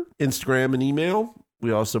Twitter, Instagram, and email.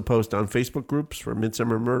 We also post on Facebook groups for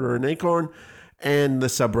Midsummer Murder and Acorn and the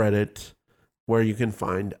subreddit where you can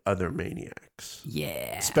find other maniacs.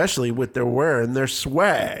 Yeah. Especially with their wearing their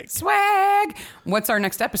swag. Swag! What's our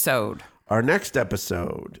next episode? Our next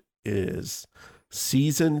episode is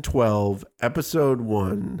Season 12, Episode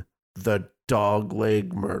 1, The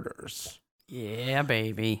Dogleg Murders. Yeah,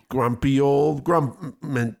 baby. Grumpy old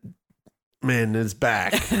man is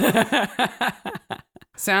back.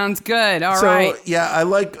 Sounds good. All right. Yeah, I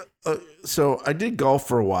like. So I did golf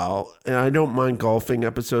for a while, and I don't mind golfing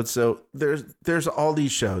episodes. So there's all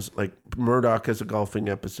these shows, like Murdoch has a golfing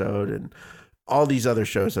episode, and all these other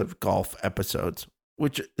shows have golf episodes,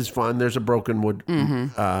 which is fun. There's a Brokenwood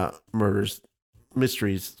Murders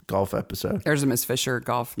Mysteries golf episode. There's a Miss Fisher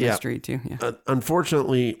golf mystery too. Yeah.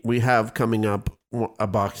 Unfortunately, we have coming up a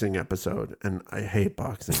boxing episode, and I hate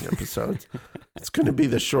boxing episodes. It's going to be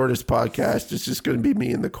the shortest podcast. It's just going to be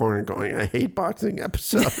me in the corner going, I hate boxing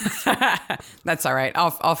episodes. That's all right.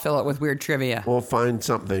 I'll fill it with weird trivia. We'll find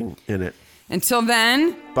something in it. Until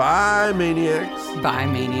then, bye, maniacs. Bye,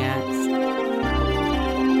 maniacs.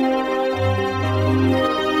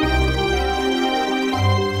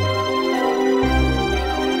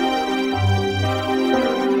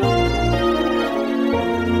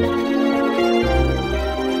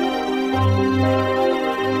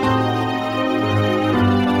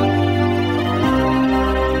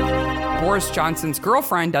 Boris Johnson's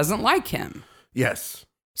girlfriend doesn't like him. Yes.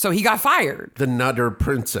 So he got fired. The Nutter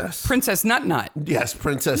Princess. Princess Nut Nut. Yes,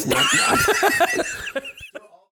 Princess Nut Nut.